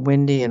kind of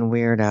windy and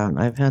weird out.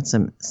 I've had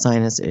some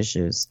sinus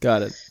issues.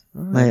 Got it.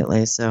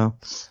 Lately. So,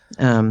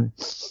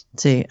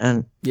 see,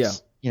 and yeah.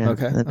 You know,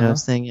 okay. the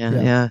nose thing.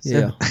 Yeah.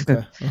 So,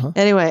 Okay.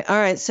 Anyway, all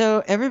right.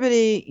 So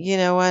everybody, you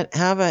know what?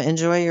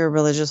 Enjoy your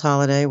religious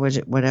holiday,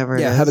 whatever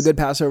it is. Yeah, have a good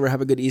Passover,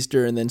 have a good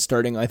Easter, and then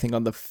starting, I think,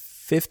 on the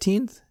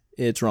 15th,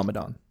 it's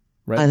Ramadan,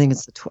 right? I think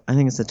it's the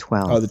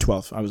 12th. Oh, the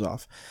 12th. I was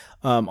off.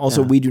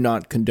 Also, we do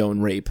not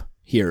condone rape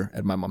here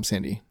at My Mom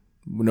Sandy,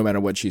 no matter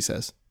what she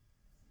says.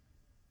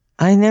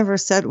 I never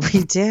said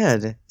we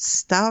did.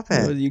 Stop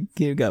it. Well, you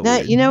got now,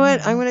 weird. you know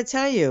what? I'm going to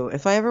tell you.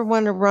 If I ever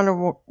want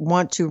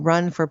to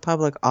run for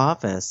public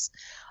office,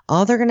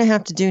 all they're going to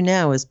have to do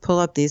now is pull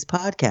up these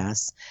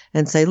podcasts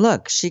and say,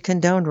 "Look, she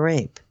condoned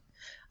rape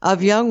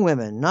of young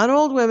women, not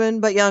old women,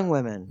 but young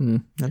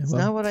women." That's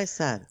not what I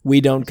said. We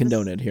don't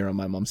condone it here on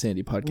My Mom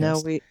Sandy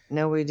podcast.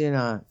 No, we do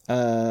not.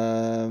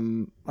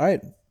 All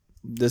right,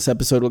 this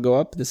episode will go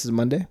up. This is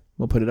Monday.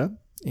 We'll put it up.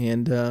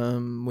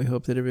 And we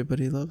hope that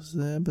everybody loves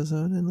the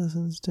episode and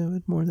listens to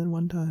it more than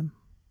one time.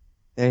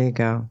 There you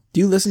go.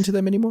 Do you listen to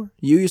them anymore?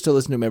 You used to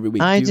listen to them every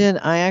week. I did.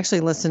 I actually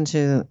listened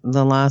to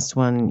the last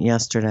one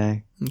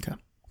yesterday. Okay,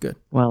 good.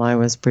 While I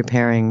was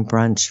preparing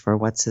brunch for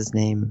what's his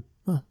name.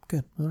 Oh,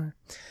 good. All right.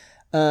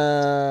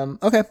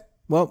 Okay.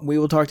 Well, we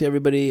will talk to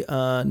everybody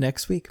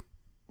next week.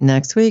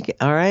 Next week.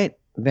 All right.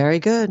 Very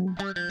good.